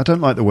very, I don't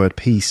like the word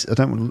peace. I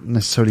don't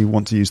necessarily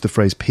want to use the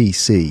phrase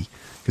PC,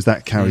 because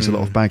that carries a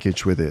lot of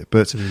baggage with it.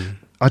 But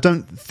I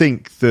don't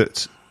think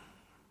that,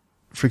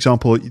 for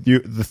example,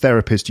 the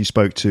therapist you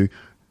spoke to,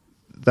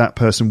 that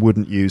person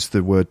wouldn't use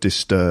the word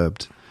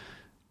disturbed.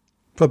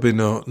 Probably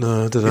not.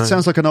 No, I don't know. It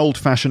sounds like an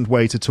old-fashioned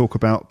way to talk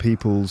about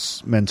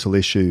people's mental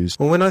issues.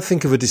 Well, when I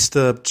think of a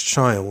disturbed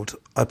child,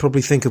 I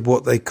probably think of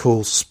what they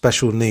call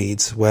special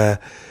needs, where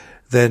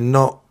they're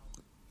not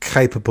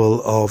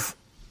capable of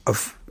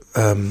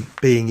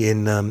being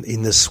in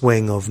the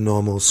swing of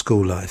normal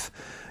school life.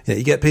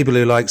 You get people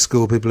who like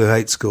school, people who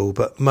hate school,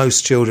 but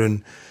most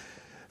children,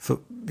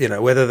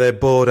 whether they're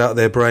bored out of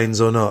their brains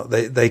or not,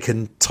 they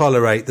can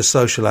tolerate the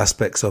social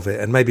aspects of it.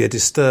 And maybe a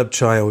disturbed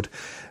child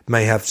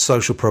may have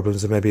social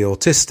problems. They may be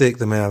autistic,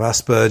 they may have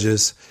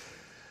Asperger's.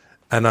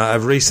 And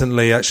I've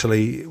recently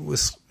actually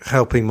was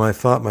helping my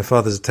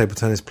father's a table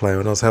tennis player,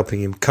 and I was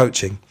helping him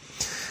coaching.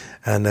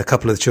 And a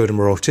couple of the children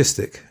were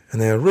autistic,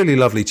 and they were really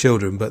lovely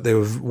children, but they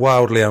were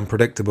wildly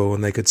unpredictable,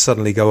 and they could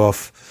suddenly go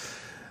off,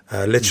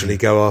 literally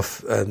go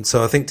off. And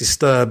so I think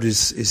disturbed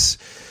is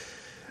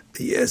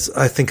yes,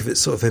 I think of it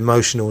sort of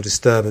emotional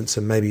disturbance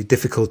and maybe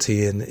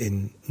difficulty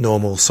in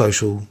normal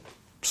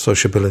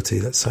sociability,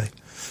 let's say.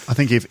 I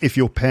think if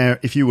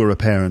you were a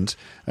parent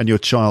and your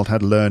child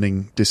had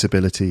learning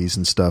disabilities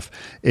and stuff,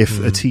 if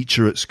a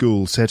teacher at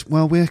school said,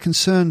 well, we're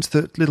concerned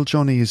that little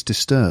Johnny is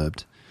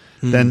disturbed,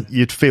 then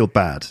you'd feel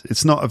bad.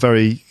 It's not a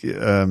very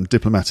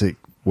diplomatic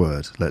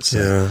word, let's say.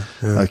 Yeah.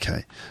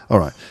 Okay. All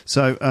right.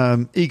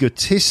 So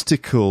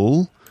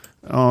egotistical,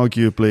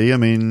 arguably, I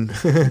mean,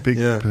 big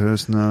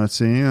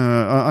personality.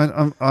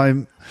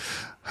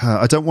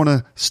 I don't want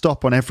to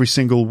stop on every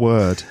single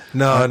word.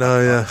 No,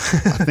 yeah.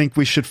 I think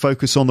we should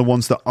focus on the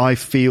ones that I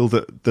feel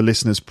that the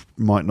listeners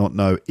might not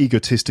know.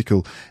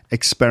 Egotistical,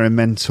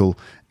 experimental,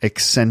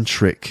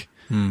 eccentric.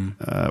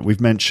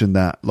 We've mentioned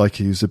that, like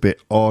he was a bit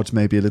odd,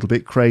 maybe a little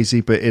bit crazy,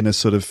 but in a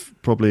sort of,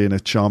 probably in a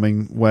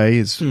charming way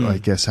is, I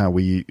guess, how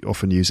we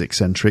often use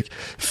eccentric.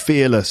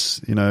 Fearless,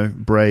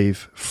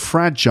 brave.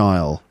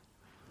 Fragile.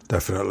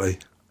 Definitely.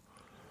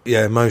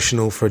 Yeah,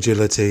 emotional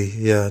fragility.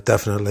 Yeah,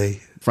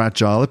 definitely.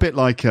 Fragile, a bit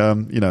like,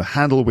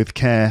 handle with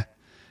care.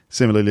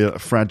 Similarly,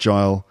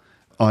 fragile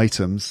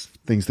items,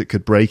 things that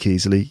could break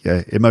easily.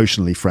 Yeah,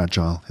 emotionally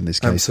fragile in this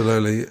case.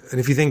 Absolutely. And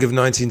if you think of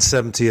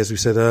 1970, as we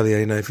said earlier,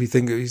 if you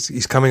think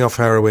he's coming off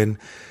heroin,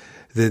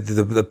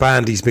 the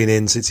band he's been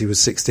in since he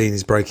was 16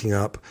 is breaking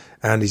up,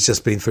 and he's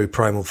just been through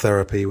primal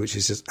therapy, which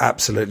is just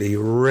absolutely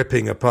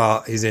ripping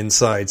apart his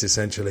insides,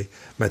 essentially,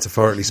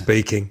 metaphorically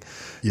speaking,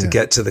 to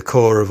get to the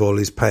core of all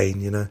his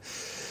pain,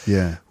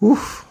 Yeah.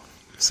 Oof.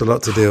 It's a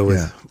lot to deal with.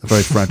 Yeah, a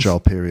very fragile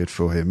period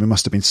for him. It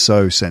must have been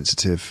so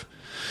sensitive.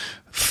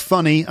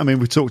 Funny. I mean,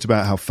 we talked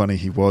about how funny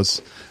he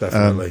was.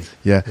 Definitely.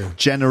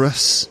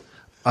 Generous.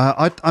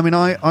 I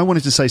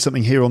wanted to say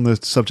something here on the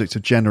subject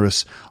of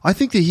generous. I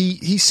think that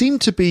he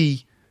seemed to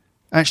be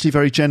actually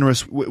very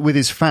generous with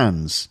his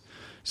fans.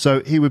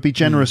 So he would be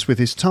generous with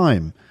his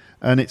time.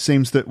 And it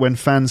seems that when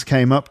fans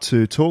came up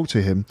to talk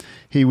to him,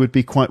 he would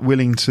be quite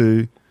willing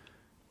to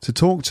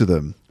talk to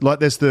them. Like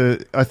there's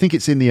I think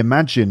it's in the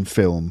Imagine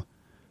film.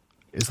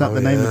 Is that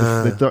the name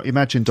of the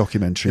Imagine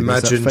documentary?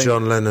 Imagine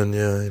John Lennon,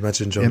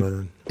 Imagine John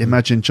Lennon.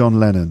 Imagine John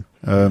Lennon,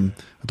 a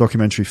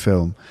documentary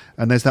film.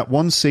 And there's that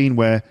one scene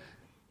where,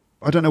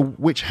 I don't know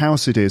which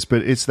house it is,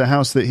 but it's the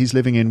house that he's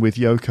living in with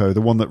Yoko,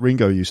 the one that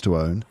Ringo used to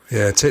own.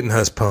 Yeah,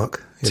 Tittenhurst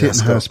Park.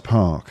 Tittenhurst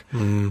Park.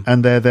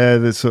 And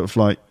they're sort of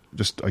like,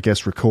 just, I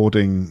guess,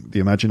 recording the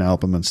Imagine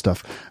album and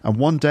stuff. And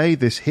one day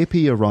this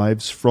hippie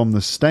arrives from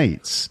the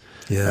States.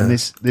 Yeah. And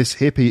this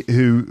hippie,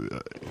 who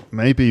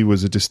maybe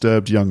was a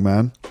disturbed young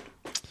man,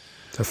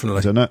 definitely.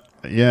 I don't know.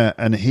 Yeah,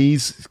 and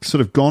he's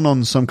sort of gone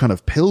on some kind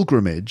of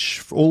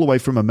pilgrimage all the way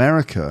from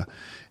America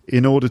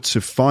in order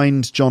to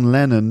find John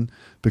Lennon,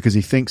 because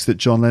he thinks that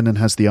John Lennon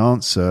has the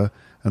answer,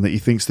 and that he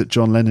thinks that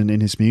John Lennon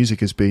in his music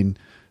has been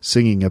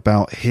singing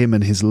about him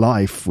and his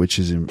life, which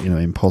is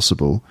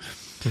impossible.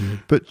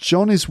 But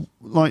John is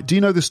like, do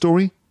you know the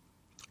story?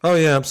 Oh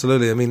yeah,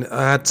 absolutely. I mean,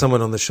 I had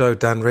someone on the show,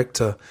 Dan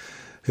Richter,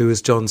 who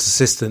was John's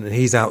assistant, and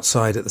he's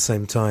outside at the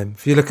same time.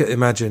 If you look at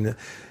Imagine,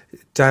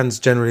 Dan's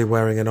generally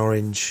wearing an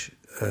orange,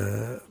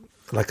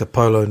 like a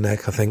polo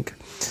neck, I think.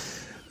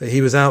 But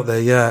he was out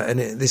there, and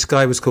this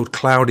guy was called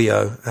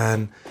Claudio,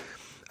 and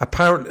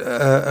apparently,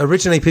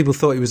 originally people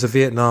thought he was a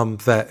Vietnam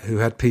vet who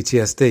had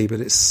PTSD, but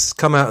it's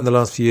come out in the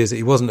last few years that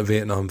he wasn't a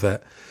Vietnam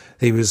vet.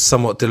 He was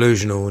somewhat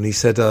delusional, and he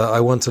said, I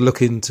want to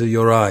look into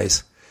your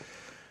eyes.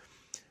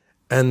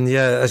 And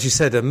as you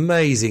said,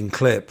 amazing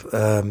clip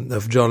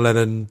of John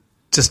Lennon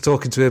just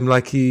talking to him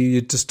like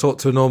you just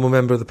talked to a normal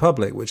member of the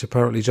public, which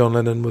apparently John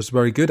Lennon was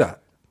very good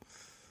at.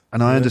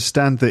 And I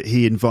understand that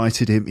he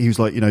invited him. He was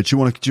like,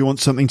 do you want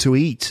something to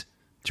eat?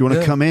 Do you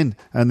want to come in?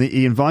 And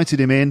he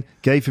invited him in,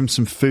 gave him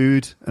some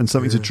food and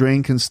something to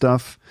drink and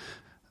stuff,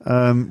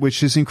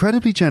 which is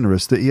incredibly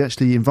generous, that he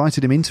actually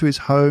invited him into his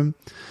home.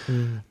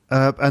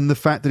 And the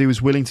fact that he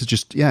was willing to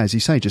just, as you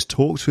say, just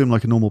talk to him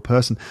like a normal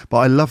person. But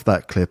I love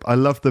that clip. I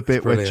love the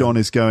bit where John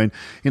is going,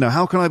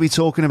 how can I be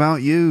talking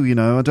about you?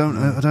 I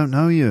don't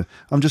know you.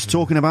 I'm just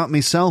talking about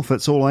myself.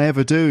 That's all I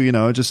ever do.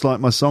 I just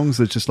like my songs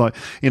are just like,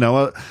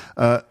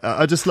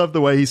 I just love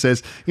the way he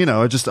says,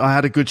 I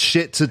had a good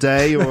shit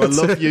today, or I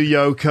love you,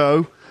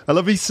 Yoko. I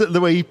love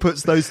the way he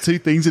puts those two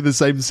things in the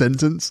same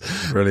sentence.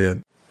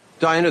 Brilliant.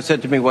 Diana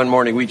said to me one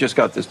morning, we just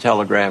got this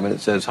telegram and it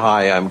says,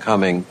 "Hi, I'm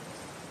coming,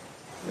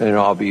 and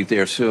I'll be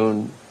there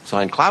soon,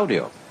 signed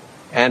Claudio."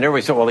 And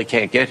everybody said, "Well, he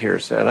can't get here."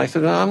 And I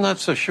said, "No, I'm not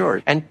so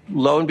sure." And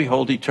lo and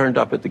behold, he turned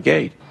up at the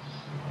gate.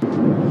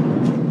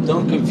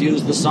 Don't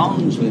confuse the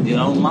songs with your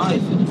own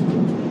life. You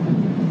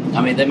know?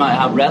 I mean, they might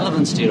have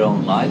relevance to your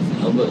own life, you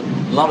know, but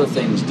a lot of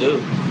things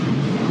do.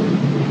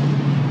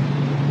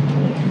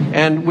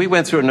 And we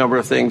went through a number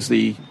of things.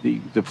 The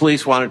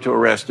police wanted to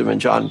arrest him,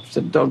 and John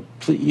said, "Don't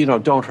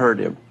hurt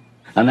him."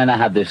 And then I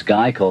had this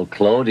guy called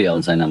Claudio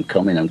saying, I'm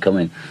coming, and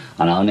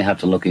I only have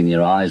to look in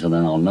your eyes and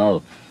then I'll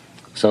know.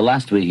 So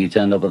last week he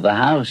turned up at the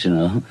house, you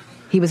know.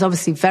 He was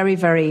obviously very,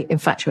 very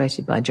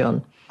infatuated by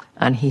John,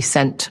 and he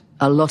sent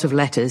a lot of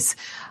letters,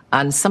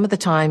 and some of the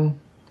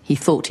time he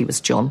thought he was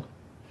John,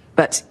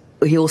 but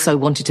he also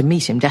wanted to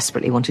meet him,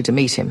 desperately wanted to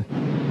meet him.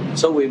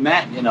 So we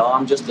met, you know,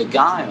 I'm just a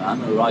guy, man,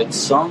 who writes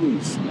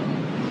songs, you know.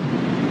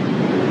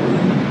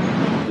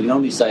 You can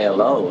only say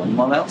hello, and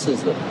what else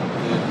is there?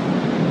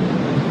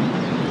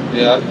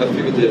 Yeah, I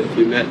figured that if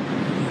we met,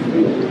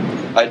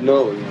 I'd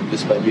know, you know,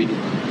 just by reading.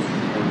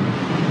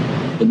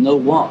 But know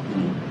what?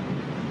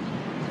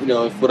 You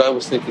know, if what I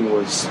was thinking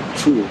was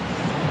true.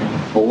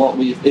 Well, what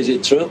were you, is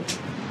it true?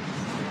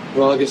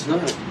 Well, I guess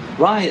not.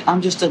 Right,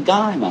 I'm just a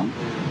guy, man.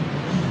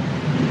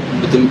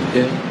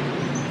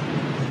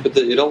 But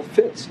it all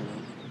fits. You know?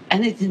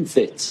 Anything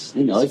fits,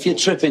 you know. If you're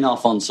tripping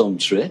off on some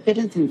trip,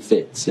 anything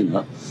fits, you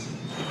know.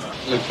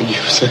 Like when you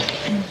said,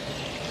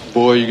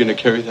 "Boy, you're going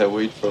to carry that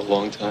weight for a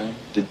long time."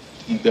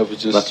 That was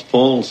just... That's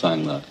Paul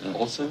saying that. Yeah.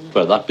 Paul saying that?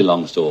 But that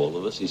belongs to all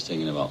of us. He's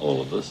thinking about all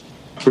of us.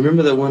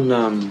 Remember that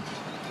one,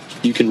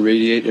 you can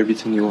radiate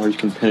everything you are, you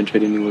can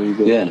penetrate anywhere you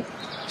go? Yeah.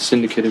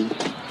 Syndicated.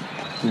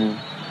 Yeah.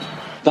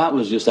 That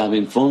was just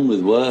having fun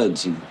with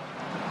words.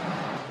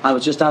 I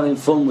was just having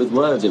fun with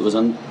words. It was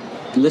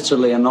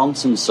literally a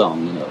nonsense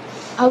song, you know.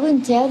 I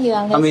wouldn't tell you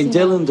unless... I mean,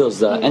 Dylan does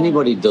that.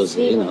 Anybody does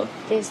it, you know.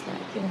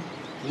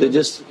 They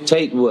just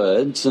take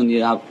words and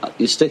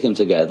you stick them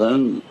together,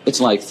 and it's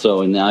like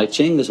throwing the I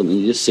Ching or something.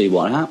 You just see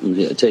what happens.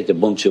 You take a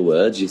bunch of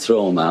words, you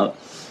throw them out,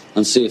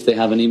 and see if they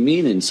have any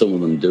meaning. Some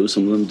of them do,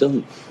 some of them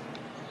don't.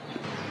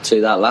 See,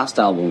 that last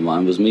album of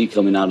mine was me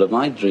coming out of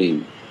my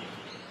dream.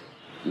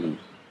 You know.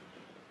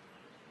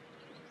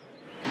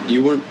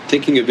 You weren't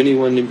thinking of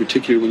anyone in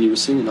particular when you were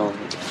singing all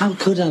that. How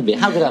could I be?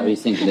 How could I be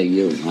thinking of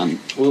you, man?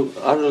 Well,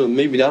 I don't know.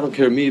 Maybe I don't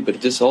care me,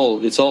 but it's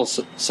all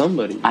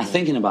somebody. I'm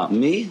thinking about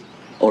me,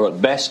 or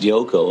at best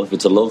Yoko, if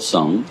it's a love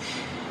song.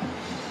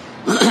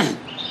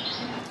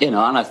 You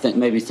know, and I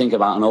think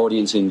about an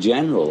audience in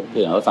general.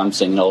 You know, if I'm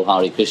singing "Old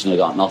Hare Krishna,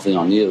 Got Nothing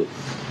on You,"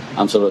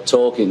 I'm sort of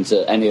talking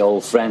to any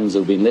old friends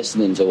who've been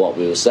listening to what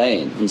we were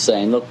saying and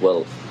saying, "Look,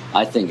 well,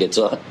 I think it's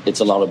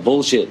a lot of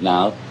bullshit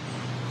now.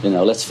 You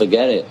know, let's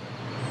forget it."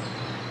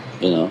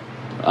 You know,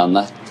 and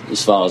that,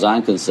 as far as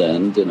I'm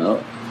concerned, you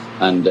know,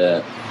 and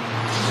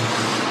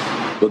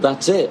but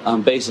that's it.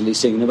 I'm basically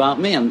singing about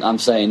me. I'm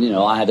saying, you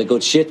know, I had a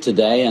good shit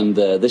today, and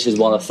this is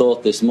what I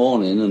thought this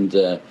morning, and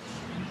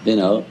you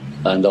know,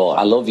 and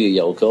I love you,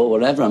 Yoko,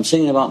 whatever. I'm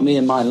singing about me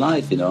and my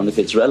life, you know, and if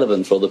it's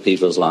relevant for other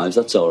people's lives,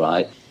 that's all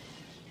right.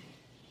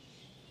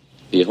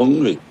 Are you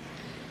hungry?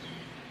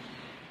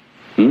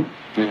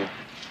 Yeah.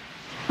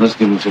 Let's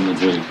give him something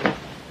to drink.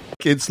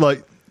 It's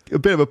like a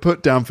bit of a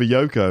put down for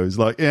Yoko. It's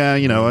like, yeah,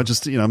 you know, I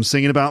just, you know, I'm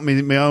singing about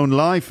me, my own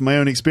life, my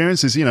own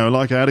experiences, you know,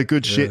 like I had a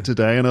good shit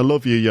today and I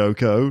love you,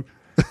 Yoko.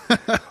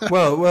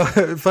 well,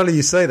 funny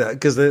you say that,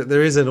 because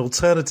there is an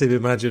alternative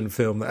Imagine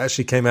film that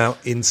actually came out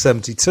in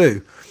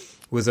 1972.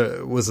 Was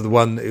the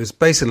one, it was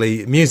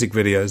basically music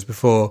videos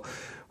before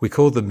we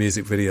called them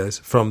music videos,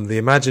 from the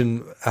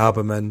Imagine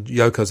album and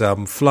Yoko's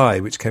album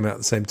Fly, which came out at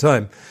the same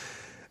time.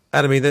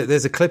 And I mean,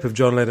 there's a clip of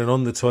John Lennon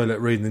on the toilet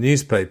reading the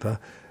newspaper,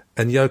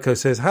 and Yoko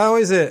says, "How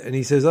is it?" And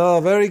he says, "Oh,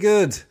 very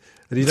good."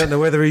 And you don't know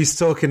whether he's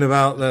talking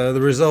about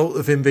the result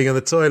of him being on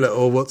the toilet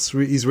or what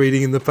he's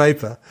reading in the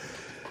paper.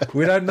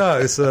 We don't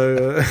know.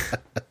 So,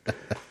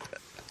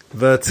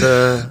 but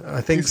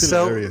I think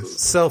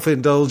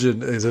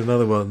self-indulgent is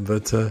another one.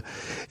 But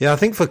yeah, I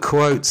think for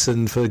quotes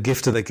and for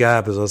gift of the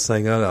gab, as I was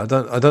saying earlier, I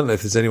don't know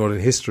if there's anyone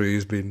in history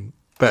who's been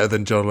better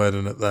than John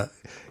Lennon at that.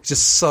 He's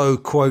just so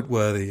quote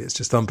worthy. It's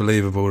just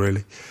unbelievable,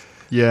 really.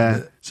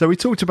 Yeah. So we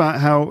talked about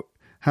how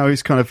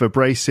he's kind of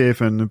abrasive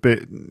and a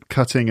bit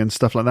cutting and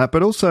stuff like that.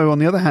 But also, on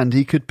the other hand,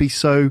 he could be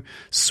so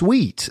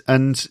sweet.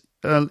 And,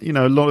 you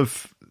know, a lot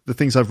of the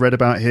things I've read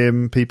about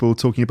him, people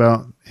talking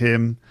about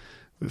him,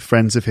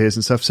 friends of his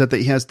and stuff, said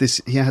that he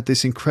had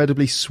this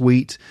incredibly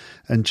sweet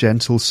and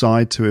gentle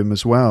side to him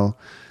as well.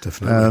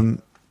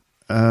 Definitely.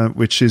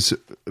 Which is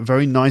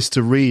very nice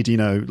to read, you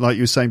know, like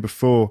you were saying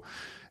before.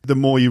 The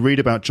more you read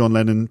about John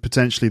Lennon,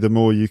 potentially the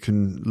more you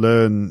can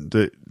learn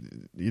that,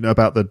 you know,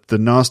 about the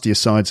nastier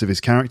sides of his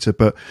character.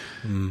 But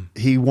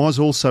he was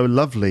also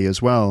lovely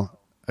as well.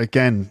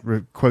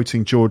 Again,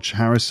 quoting George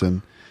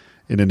Harrison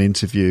in an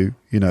interview,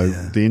 you know,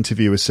 the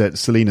interviewer said,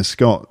 Selena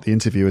Scott, the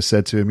interviewer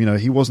said to him, you know,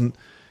 he was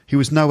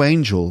no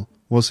angel,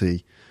 was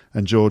he?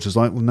 And George was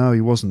like, well, no,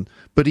 he wasn't.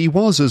 But he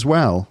was as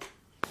well.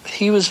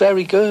 He was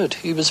very good.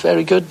 He was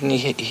very good, and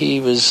he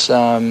was,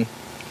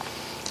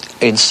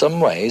 in some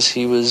ways,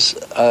 he was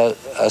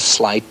a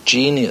slight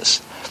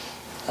genius.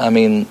 I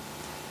mean,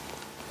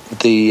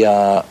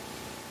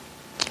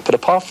 but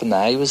apart from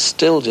that, he was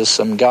still just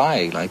some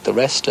guy like the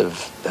rest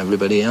of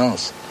everybody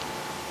else.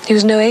 He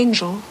was no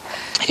angel.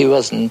 He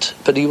wasn't,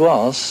 but he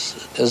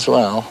was as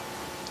well.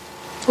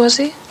 Was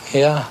he?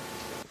 Yeah.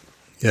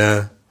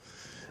 Yeah.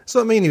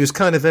 So I mean, he was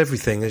kind of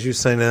everything, as you were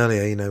saying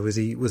earlier. You know, was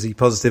he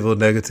positive or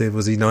negative?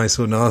 Was he nice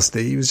or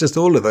nasty? He was just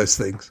all of those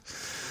things.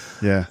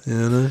 Yeah.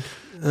 You know.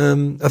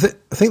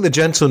 I think the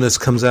gentleness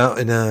comes out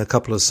in a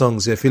couple of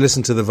songs. Yeah, if you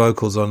listen to the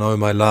vocals on "Oh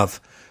My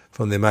Love"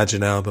 from the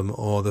Imagine album,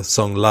 or the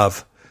song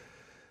 "Love,"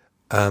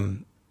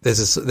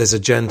 there's a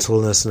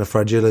gentleness and a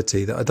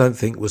fragility that I don't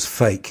think was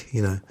fake.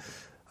 You know,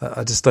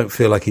 I just don't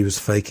feel like he was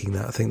faking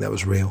that. I think that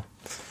was real.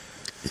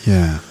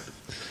 Yeah.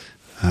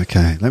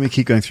 Okay, let me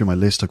keep going through my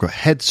list. I've got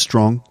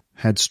headstrong.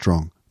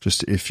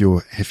 Just if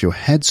you're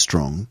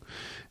headstrong,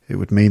 it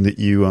would mean that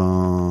you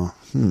are.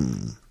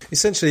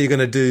 Essentially, you're going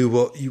to do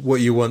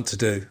what you want to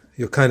do.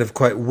 You're kind of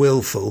quite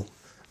willful.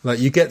 Like,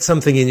 you get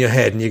something in your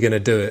head and you're going to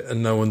do it,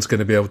 and no one's going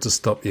to be able to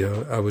stop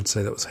you. I would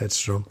say that was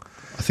headstrong.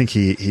 I think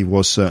he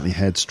was certainly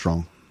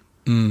headstrong.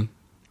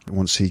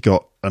 Once he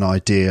got an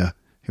idea,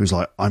 he was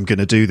like, I'm going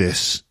to do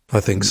this. I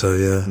think so,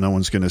 yeah. No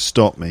one's going to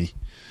stop me.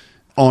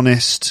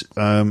 Honest,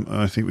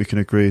 I think we can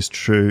agree is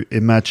true.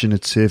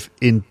 Imaginative,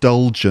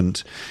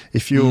 indulgent.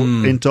 If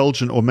you're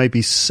indulgent or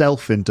maybe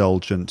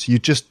self-indulgent, you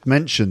just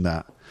mentioned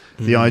that.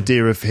 The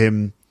idea of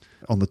him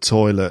on the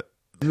toilet.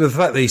 The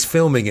fact that he's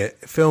filming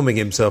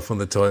himself on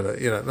the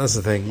toilet, you know, that's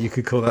the thing. You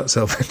could call that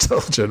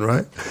self-indulgent,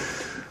 right?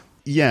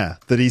 Yeah,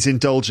 that he's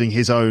indulging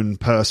his own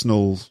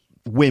personal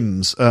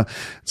whims.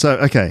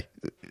 Okay,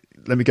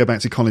 let me go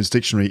back to Collins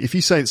Dictionary. If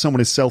you say that someone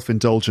is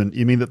self-indulgent,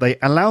 you mean that they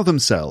allow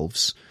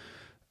themselves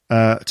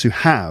to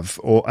have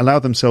or allow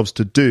themselves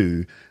to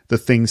do the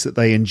things that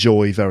they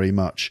enjoy very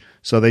much.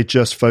 So they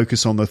just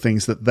focus on the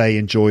things that they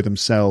enjoy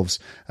themselves.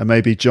 And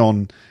maybe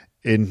John,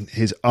 in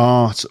his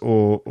art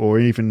or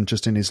even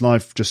just in his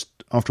life, just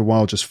after a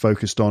while just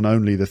focused on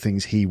only the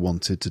things he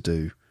wanted to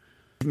do.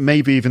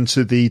 Maybe even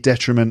to the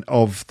detriment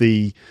of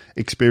the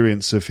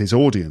experience of his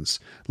audience.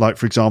 Like,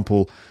 for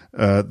example,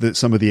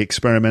 some of the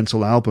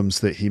experimental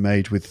albums that he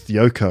made with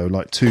Yoko,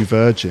 like Two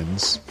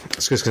Virgins. I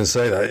was just going to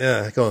say that,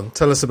 yeah. Go on,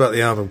 tell us about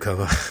the album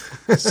cover.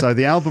 So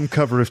the album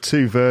cover of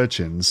Two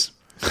Virgins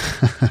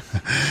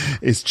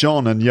is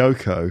John and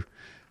Yoko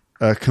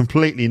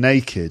completely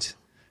naked,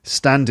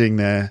 standing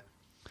there,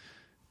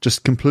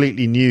 just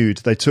completely nude.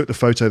 They took the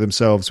photo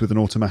themselves with an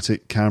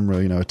automatic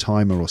camera, you know, a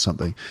timer or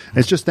something.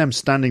 It's just them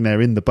standing there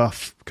in the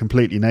buff,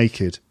 completely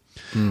naked.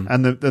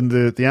 And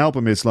the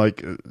album is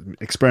like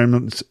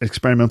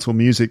experimental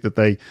music that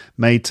they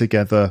made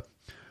together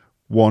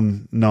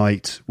one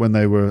night when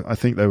they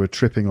were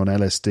tripping on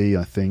LSD,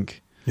 I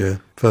think. Yeah,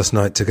 first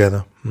night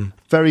together.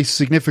 Very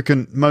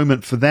significant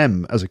moment for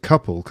them as a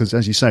couple, because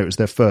as you say, it was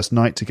their first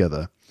night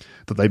together,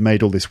 that they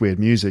made all this weird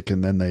music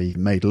and then they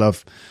made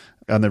love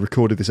and they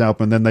recorded this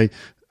album. And then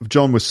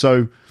John was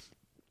so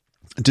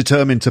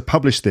determined to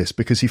publish this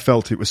because he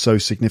felt it was so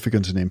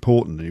significant and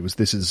important.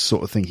 This is the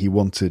sort of thing he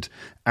wanted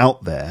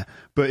out there.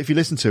 But if you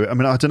listen to it, I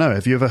mean, I don't know,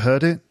 have you ever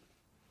heard it?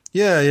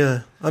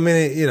 Yeah. I mean,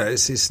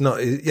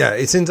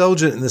 it's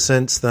indulgent in the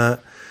sense that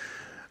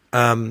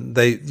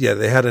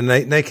they had a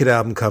naked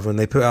album cover and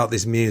they put out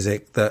this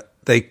music that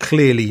they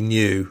clearly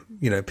knew,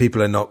 you know,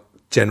 people are not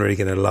generally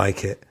going to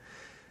like it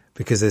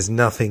because there's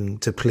nothing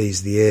to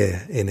please the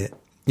ear in it.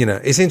 You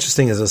know, it's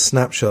interesting as a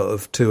snapshot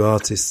of two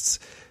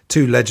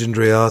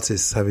legendary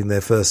artists having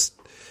their first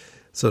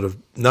sort of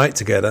night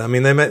together. I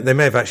mean, they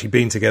may have actually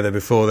been together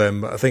before then,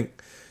 but I think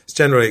it's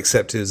generally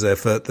accepted as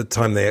the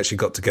time they actually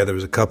got together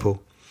as a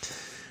couple.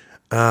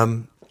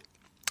 On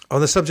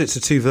the subject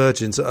of Two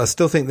Virgins, I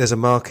still think there's a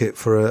market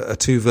for a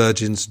Two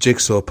Virgins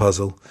jigsaw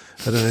puzzle.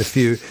 I don't know if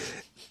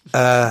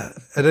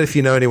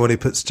you know anyone who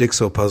puts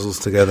jigsaw puzzles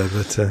together,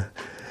 but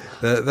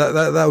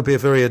that would be a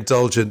very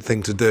indulgent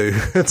thing to do.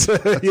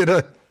 You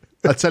know.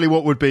 I tell you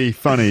what would be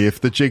funny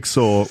if the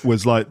jigsaw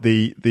was like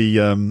the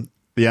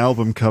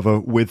album cover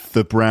with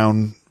the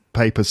brown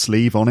paper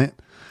sleeve on it.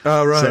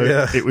 Oh, right, so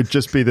yeah. It would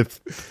just be the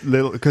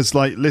little... Because,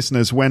 like,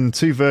 listeners, when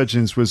Two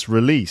Virgins was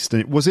released,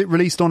 was it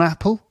released on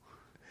Apple?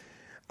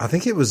 I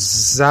think it was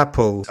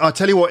Zapple. I'll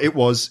tell you what it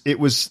was. It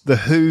was the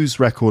Who's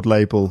record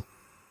label.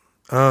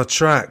 Oh,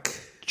 Track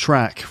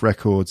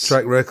Records.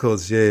 Track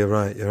Records, yeah, you're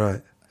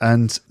right.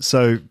 And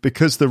so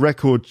because the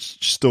record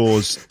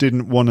stores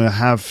didn't want to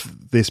have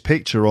this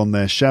picture on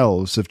their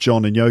shelves of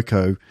John and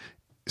Yoko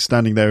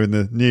standing there in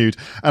the nude.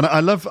 And I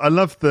love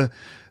the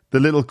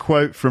little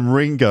quote from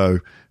Ringo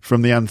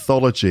from the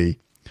anthology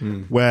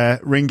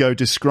where Ringo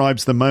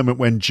describes the moment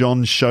when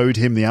John showed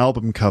him the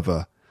album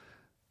cover.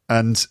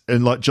 And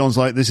like John's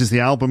like, this is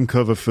the album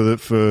cover for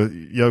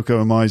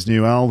Yoko and Mai's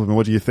new album.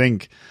 What do you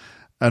think?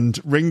 And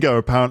Ringo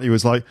apparently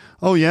was like,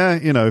 oh, yeah,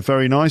 you know,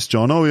 very nice,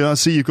 John. Oh, yeah, I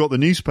see you've got the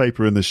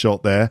newspaper in the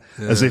shot there,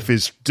 as if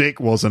his dick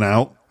wasn't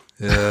out.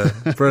 Yeah,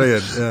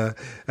 brilliant. Yeah.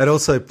 And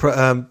also,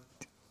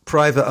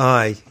 Private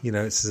Eye,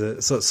 it's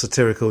a sort of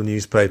satirical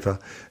newspaper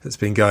that's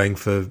been going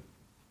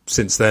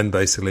since then,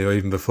 basically, or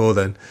even before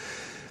then.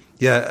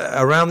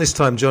 Yeah, around this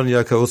time, John and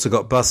Yoko also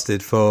got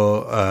busted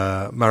for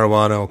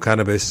marijuana or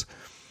cannabis,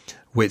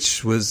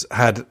 which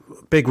had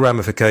big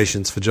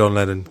ramifications for John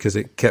Lennon because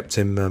it kept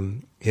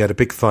him. He had a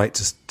big fight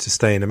to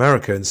stay in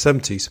America in the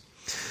 70s.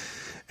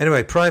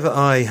 Anyway, Private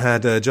Eye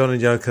had John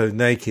and Yoko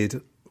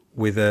naked,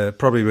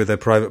 probably with their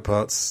private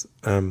parts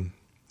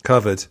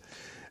covered,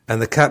 and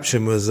the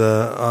caption was,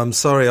 "I'm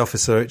sorry,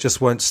 officer, it just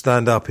won't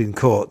stand up in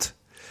court."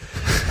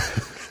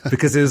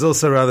 Because it was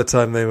also around the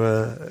time they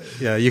were...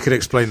 Yeah, you could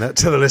explain that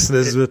to the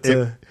listeners.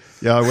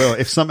 Yeah, I will.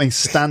 If something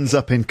stands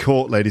up in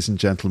court, ladies and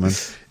gentlemen,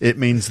 it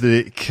means that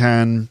it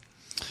can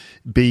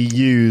be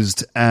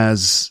used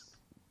as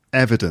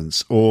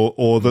evidence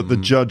or that the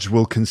judge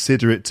will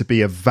consider it to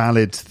be a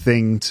valid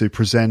thing to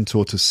present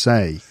or to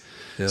say.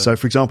 Yeah. So,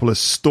 for example, a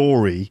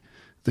story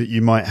that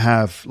you might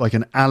have, like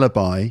an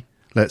alibi,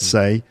 let's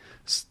say,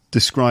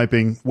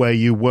 describing where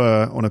you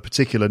were on a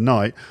particular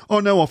night.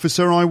 "Oh no,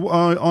 officer, I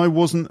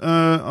wasn't.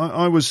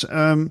 I was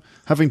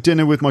having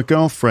dinner with my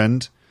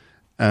girlfriend,"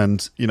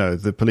 and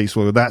the police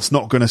will. "That's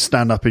not going to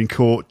stand up in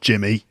court,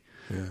 Jimmy.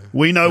 Yeah.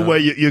 We know where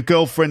your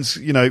girlfriend's.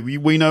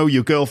 We know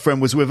your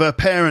girlfriend was with her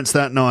parents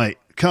that night.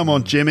 Come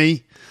on,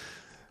 Jimmy.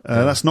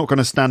 That's not going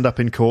to stand up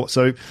in court."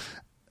 So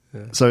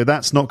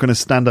that's not going to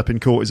stand up in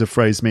court is a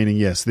phrase meaning,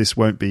 yes, this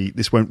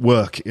won't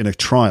work in a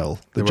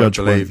trial. The judge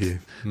won't believe you.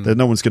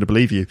 No one's going to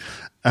believe you.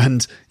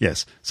 And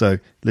yes, so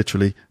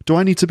literally, do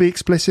I need to be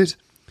explicit?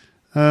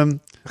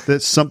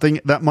 That's something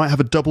that might have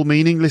a double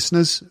meaning,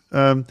 listeners.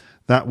 A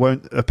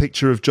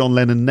picture of John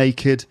Lennon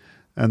naked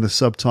and the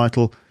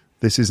subtitle,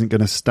 "This isn't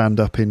going to stand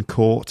up in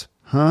court."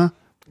 Huh?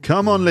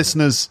 Come on,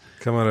 listeners.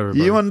 Come on,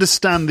 everybody. You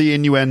understand the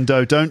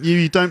innuendo, don't you?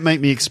 You don't make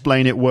me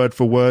explain it word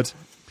for word.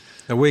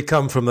 And we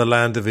come from the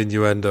land of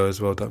innuendo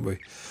as well, don't we?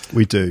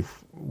 We do.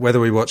 Whether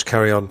we watch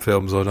Carry On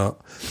films or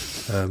not.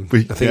 I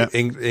think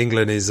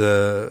England is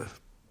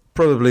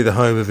probably the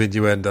home of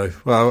innuendo.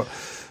 Well,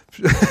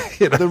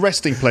 the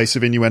resting place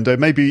of innuendo.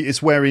 Maybe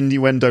it's where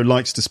innuendo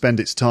likes to spend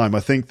its time.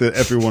 I think that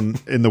everyone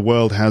in the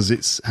world has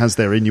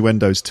their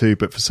innuendos too,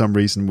 but for some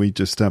reason we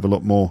just have a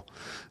lot more.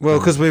 Well,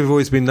 because we've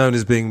always been known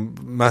as being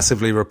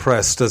massively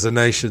repressed as a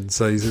nation,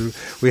 so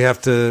we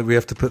have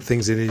to put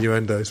things in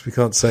innuendos. We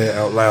can't say it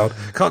out loud.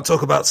 Can't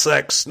talk about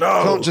sex. No,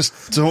 can't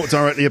just talk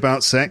directly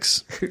about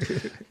sex.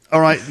 All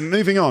right,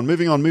 moving on.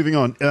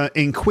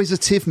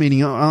 Inquisitive,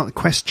 meaning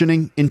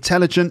questioning.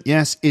 Intelligent,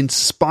 yes.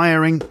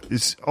 Inspiring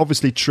is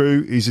obviously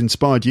true. He's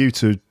inspired you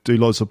to do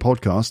lots of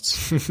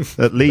podcasts,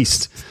 at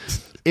least.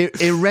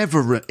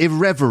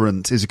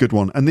 Irreverent is a good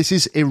one, and this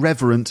is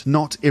irreverent,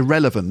 not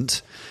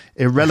irrelevant.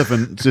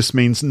 Irrelevant just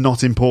means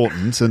not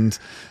important and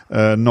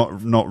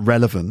not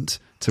relevant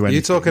to anything. Are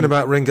you talking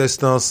about Ringo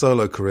Starr's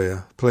solo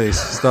career? Please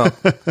stop.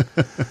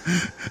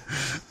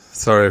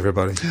 Sorry,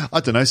 everybody.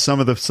 I don't know. Some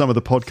of the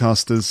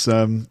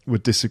podcasters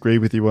would disagree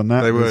with you on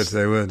that. They would.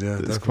 Yeah,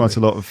 there's quite a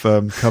lot of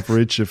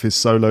coverage of his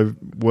solo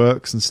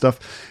works and stuff.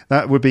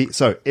 That would be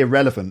so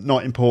irrelevant,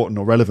 not important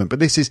or relevant. But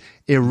this is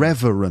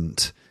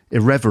irreverent.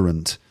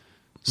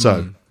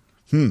 So,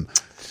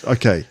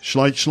 okay.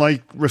 Shall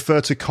I refer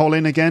to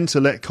Colin again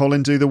to let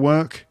Colin do the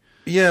work?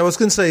 Yeah, I was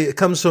going to say it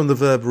comes from the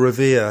verb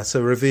revere.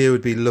 So revere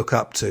would be look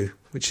up to,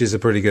 which is a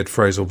pretty good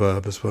phrasal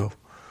verb as well.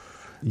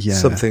 Yeah,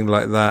 something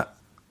like that.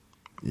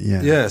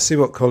 Yeah. See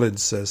what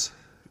Collins says.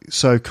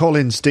 So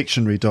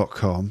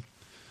collinsdictionary.com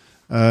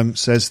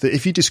says that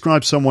if you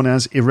describe someone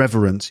as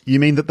irreverent, you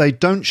mean that they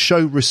don't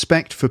show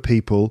respect for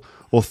people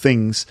or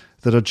things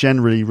that are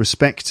generally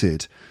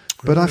respected.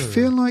 But I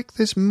feel like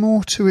there's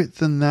more to it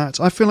than that.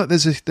 I feel like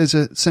there's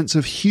a sense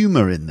of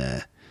humour in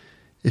there.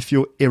 If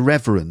you're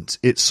irreverent,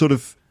 it sort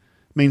of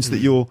means that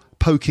you're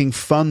poking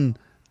fun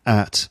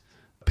at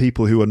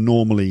people who are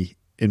normally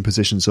in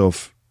positions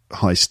of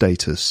high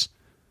status.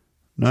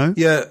 No?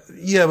 Yeah.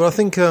 But I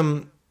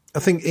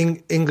think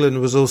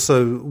England was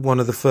also one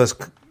of the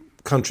first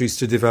countries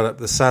to develop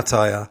the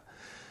satire.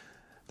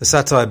 The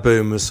satire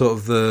boom was sort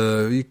of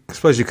I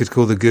suppose you could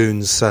call the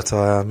Goons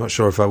satire. I'm not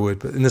sure if I would,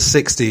 but in the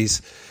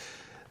 60s,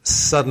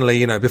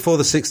 suddenly, before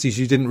the 60s,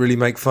 you didn't really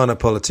make fun of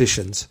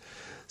politicians.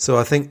 So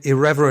I think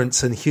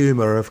irreverence and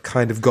humour have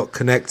kind of got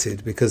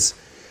connected because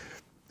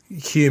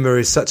humour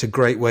is such a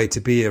great way to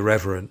be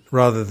irreverent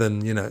rather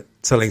than,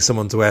 telling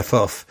someone to F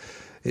off.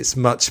 It's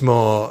much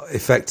more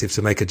effective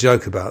to make a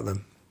joke about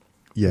them.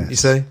 Yes. You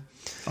say?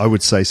 I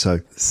would say so.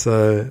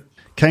 So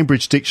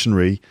Cambridge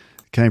Dictionary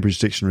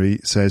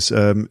says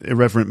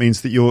irreverent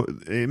means that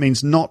it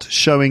means not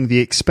showing the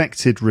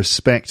expected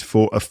respect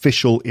for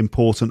official,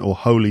 important or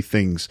holy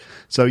things.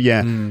 So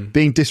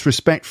being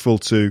disrespectful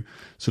to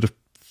sort of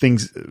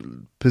things,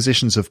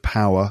 positions of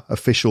power,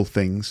 official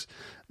things.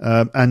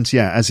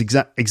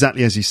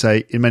 Exactly as you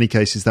say, in many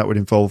cases that would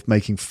involve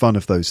making fun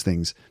of those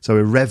things. So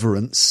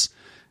irreverence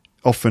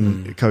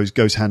often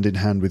goes hand in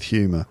hand with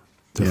humour.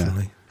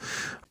 Definitely.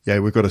 Yeah,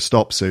 we've got to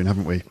stop soon,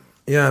 haven't we?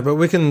 Yeah, but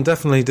we can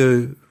definitely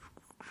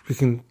we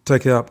can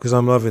take it up because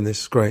I'm loving this.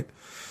 It's great.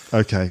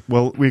 Okay,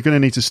 well, we're going to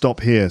need to stop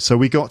here. So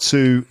we got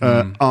to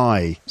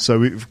I.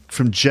 So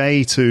from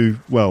J to,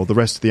 well, the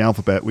rest of the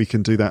alphabet, we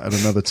can do that at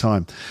another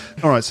time.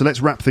 All right, so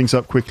let's wrap things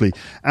up quickly.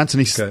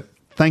 Anthony,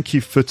 thank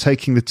you for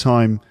taking the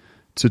time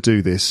to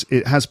do this.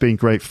 It has been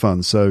great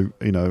fun. So,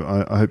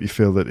 I hope you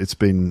feel that it's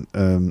been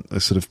a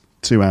sort of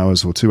 2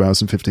 hours or 2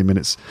 hours and 15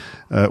 minutes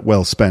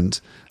well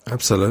spent.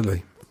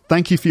 Absolutely.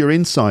 Thank you for your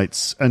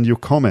insights and your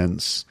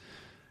comments.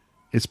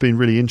 It's been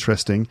really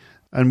interesting.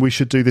 And we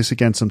should do this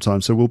again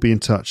sometime. So we'll be in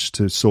touch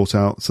to sort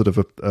out sort of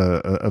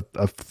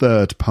a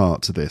third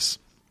part to this.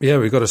 Yeah,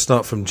 we've got to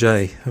start from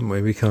J, haven't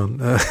we? We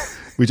can't.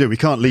 We do. We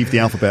can't leave the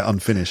alphabet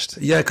unfinished.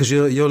 Yeah, because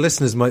your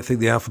listeners might think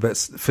the alphabet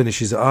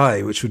finishes at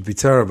I, which would be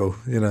terrible.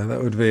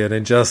 That would be an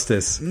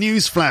injustice.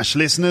 Newsflash,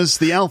 listeners.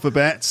 The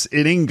alphabet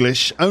in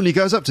English only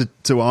goes up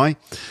to I.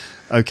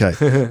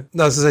 Okay.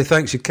 No, as I say,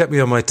 thanks. You kept me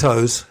on my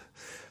toes.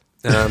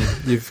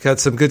 You've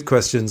had some good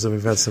questions and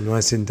we've had some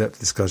nice in-depth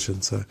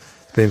discussion. So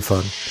it's been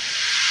fun.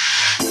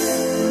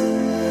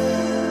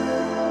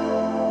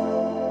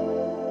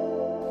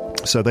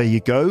 So there you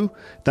go.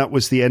 That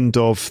was the end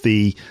of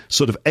the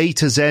sort of A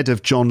to Z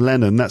of John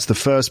Lennon. That's the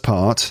first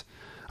part.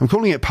 I'm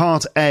calling it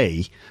Part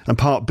A, and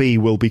Part B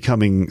will be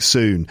coming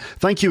soon.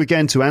 Thank you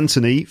again to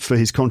Antony for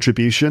his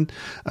contribution.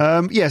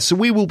 So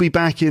we will be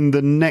back in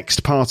the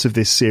next part of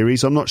this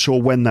series. I'm not sure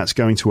when that's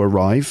going to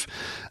arrive.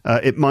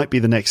 It might be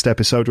the next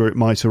episode, or it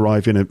might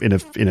arrive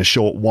in a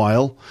short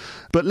while.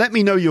 But let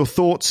me know your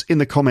thoughts in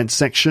the comments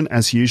section,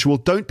 as usual.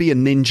 Don't be a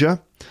ninja.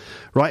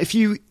 Right, if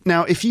you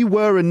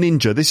were a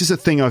ninja, this is a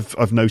thing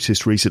I've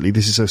noticed recently.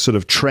 This is a sort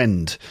of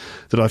trend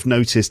that I've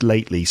noticed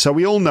lately. So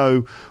we all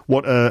know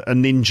what a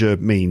ninja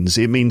means.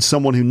 It means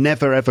someone who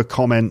never ever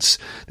comments.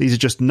 These are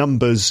just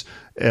numbers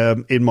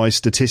in my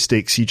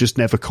statistics. You just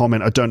never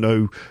comment. I don't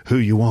know who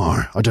you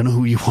are. I don't know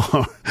who you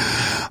are.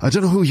 I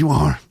don't know who you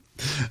are.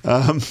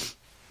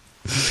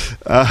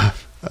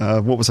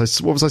 What was I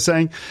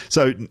saying?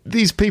 So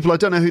these people, I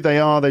don't know who they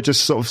are. They're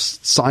just sort of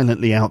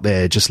silently out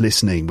there, just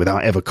listening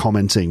without ever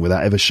commenting,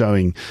 without ever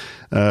showing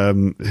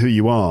who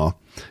you are.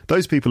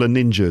 Those people are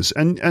ninjas.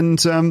 And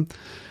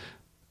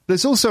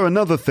there's also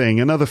another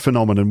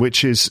phenomenon,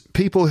 which is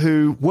people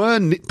who were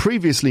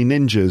previously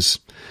ninjas,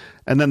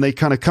 and then they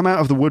kind of come out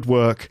of the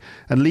woodwork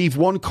and leave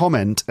one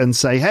comment and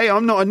say, "Hey,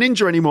 I'm not a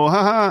ninja anymore,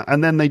 haha,"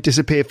 and then they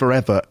disappear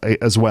forever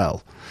as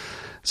well.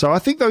 So I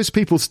think those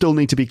people still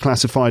need to be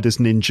classified as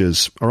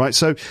ninjas, all right?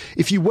 So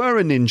if you were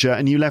a ninja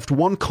and you left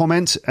one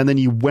comment and then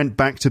you went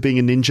back to being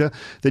a ninja,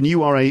 then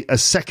you are a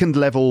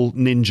second-level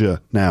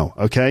ninja now,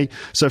 okay?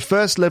 So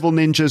first-level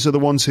ninjas are the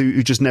ones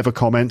who just never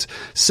comment.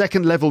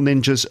 Second-level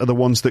ninjas are the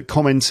ones that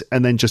comment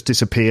and then just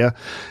disappear.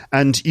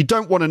 And you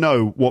don't want to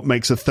know what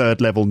makes a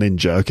third-level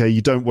ninja, okay?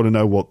 You don't want to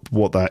know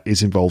what that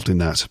is involved in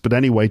that. But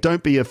anyway,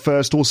 don't be a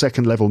first- or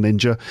second-level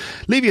ninja.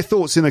 Leave your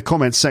thoughts in the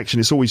comments section.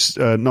 It's always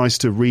nice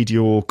to read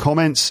your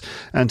comments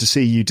and to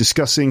see you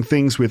discussing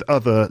things with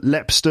other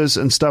lepsters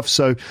and stuff.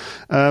 So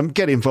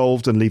get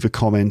involved and leave a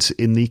comment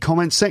in the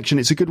comments section.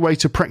 It's a good way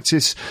to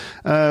practice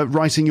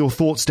writing your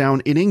thoughts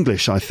down in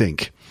English, I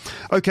think.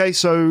 Okay,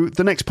 so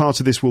the next part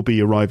of this will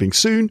be arriving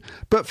soon,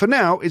 but for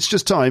now it's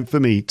just time for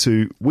me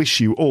to wish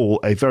you all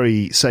a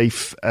very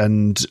safe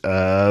and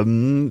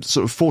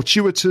sort of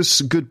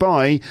fortuitous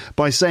goodbye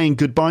by saying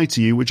goodbye to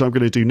you, which I'm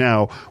going to do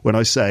now when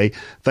I say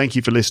thank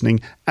you for listening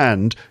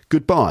and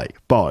goodbye.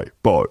 Bye,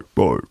 bye,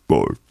 bye,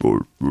 bye, bye,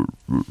 bye.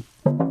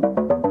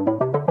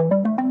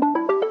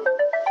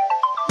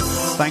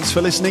 Thanks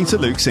for listening to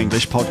Luke's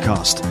English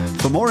Podcast.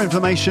 For more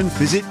information,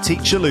 visit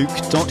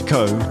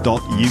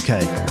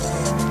teacherluke.co.uk.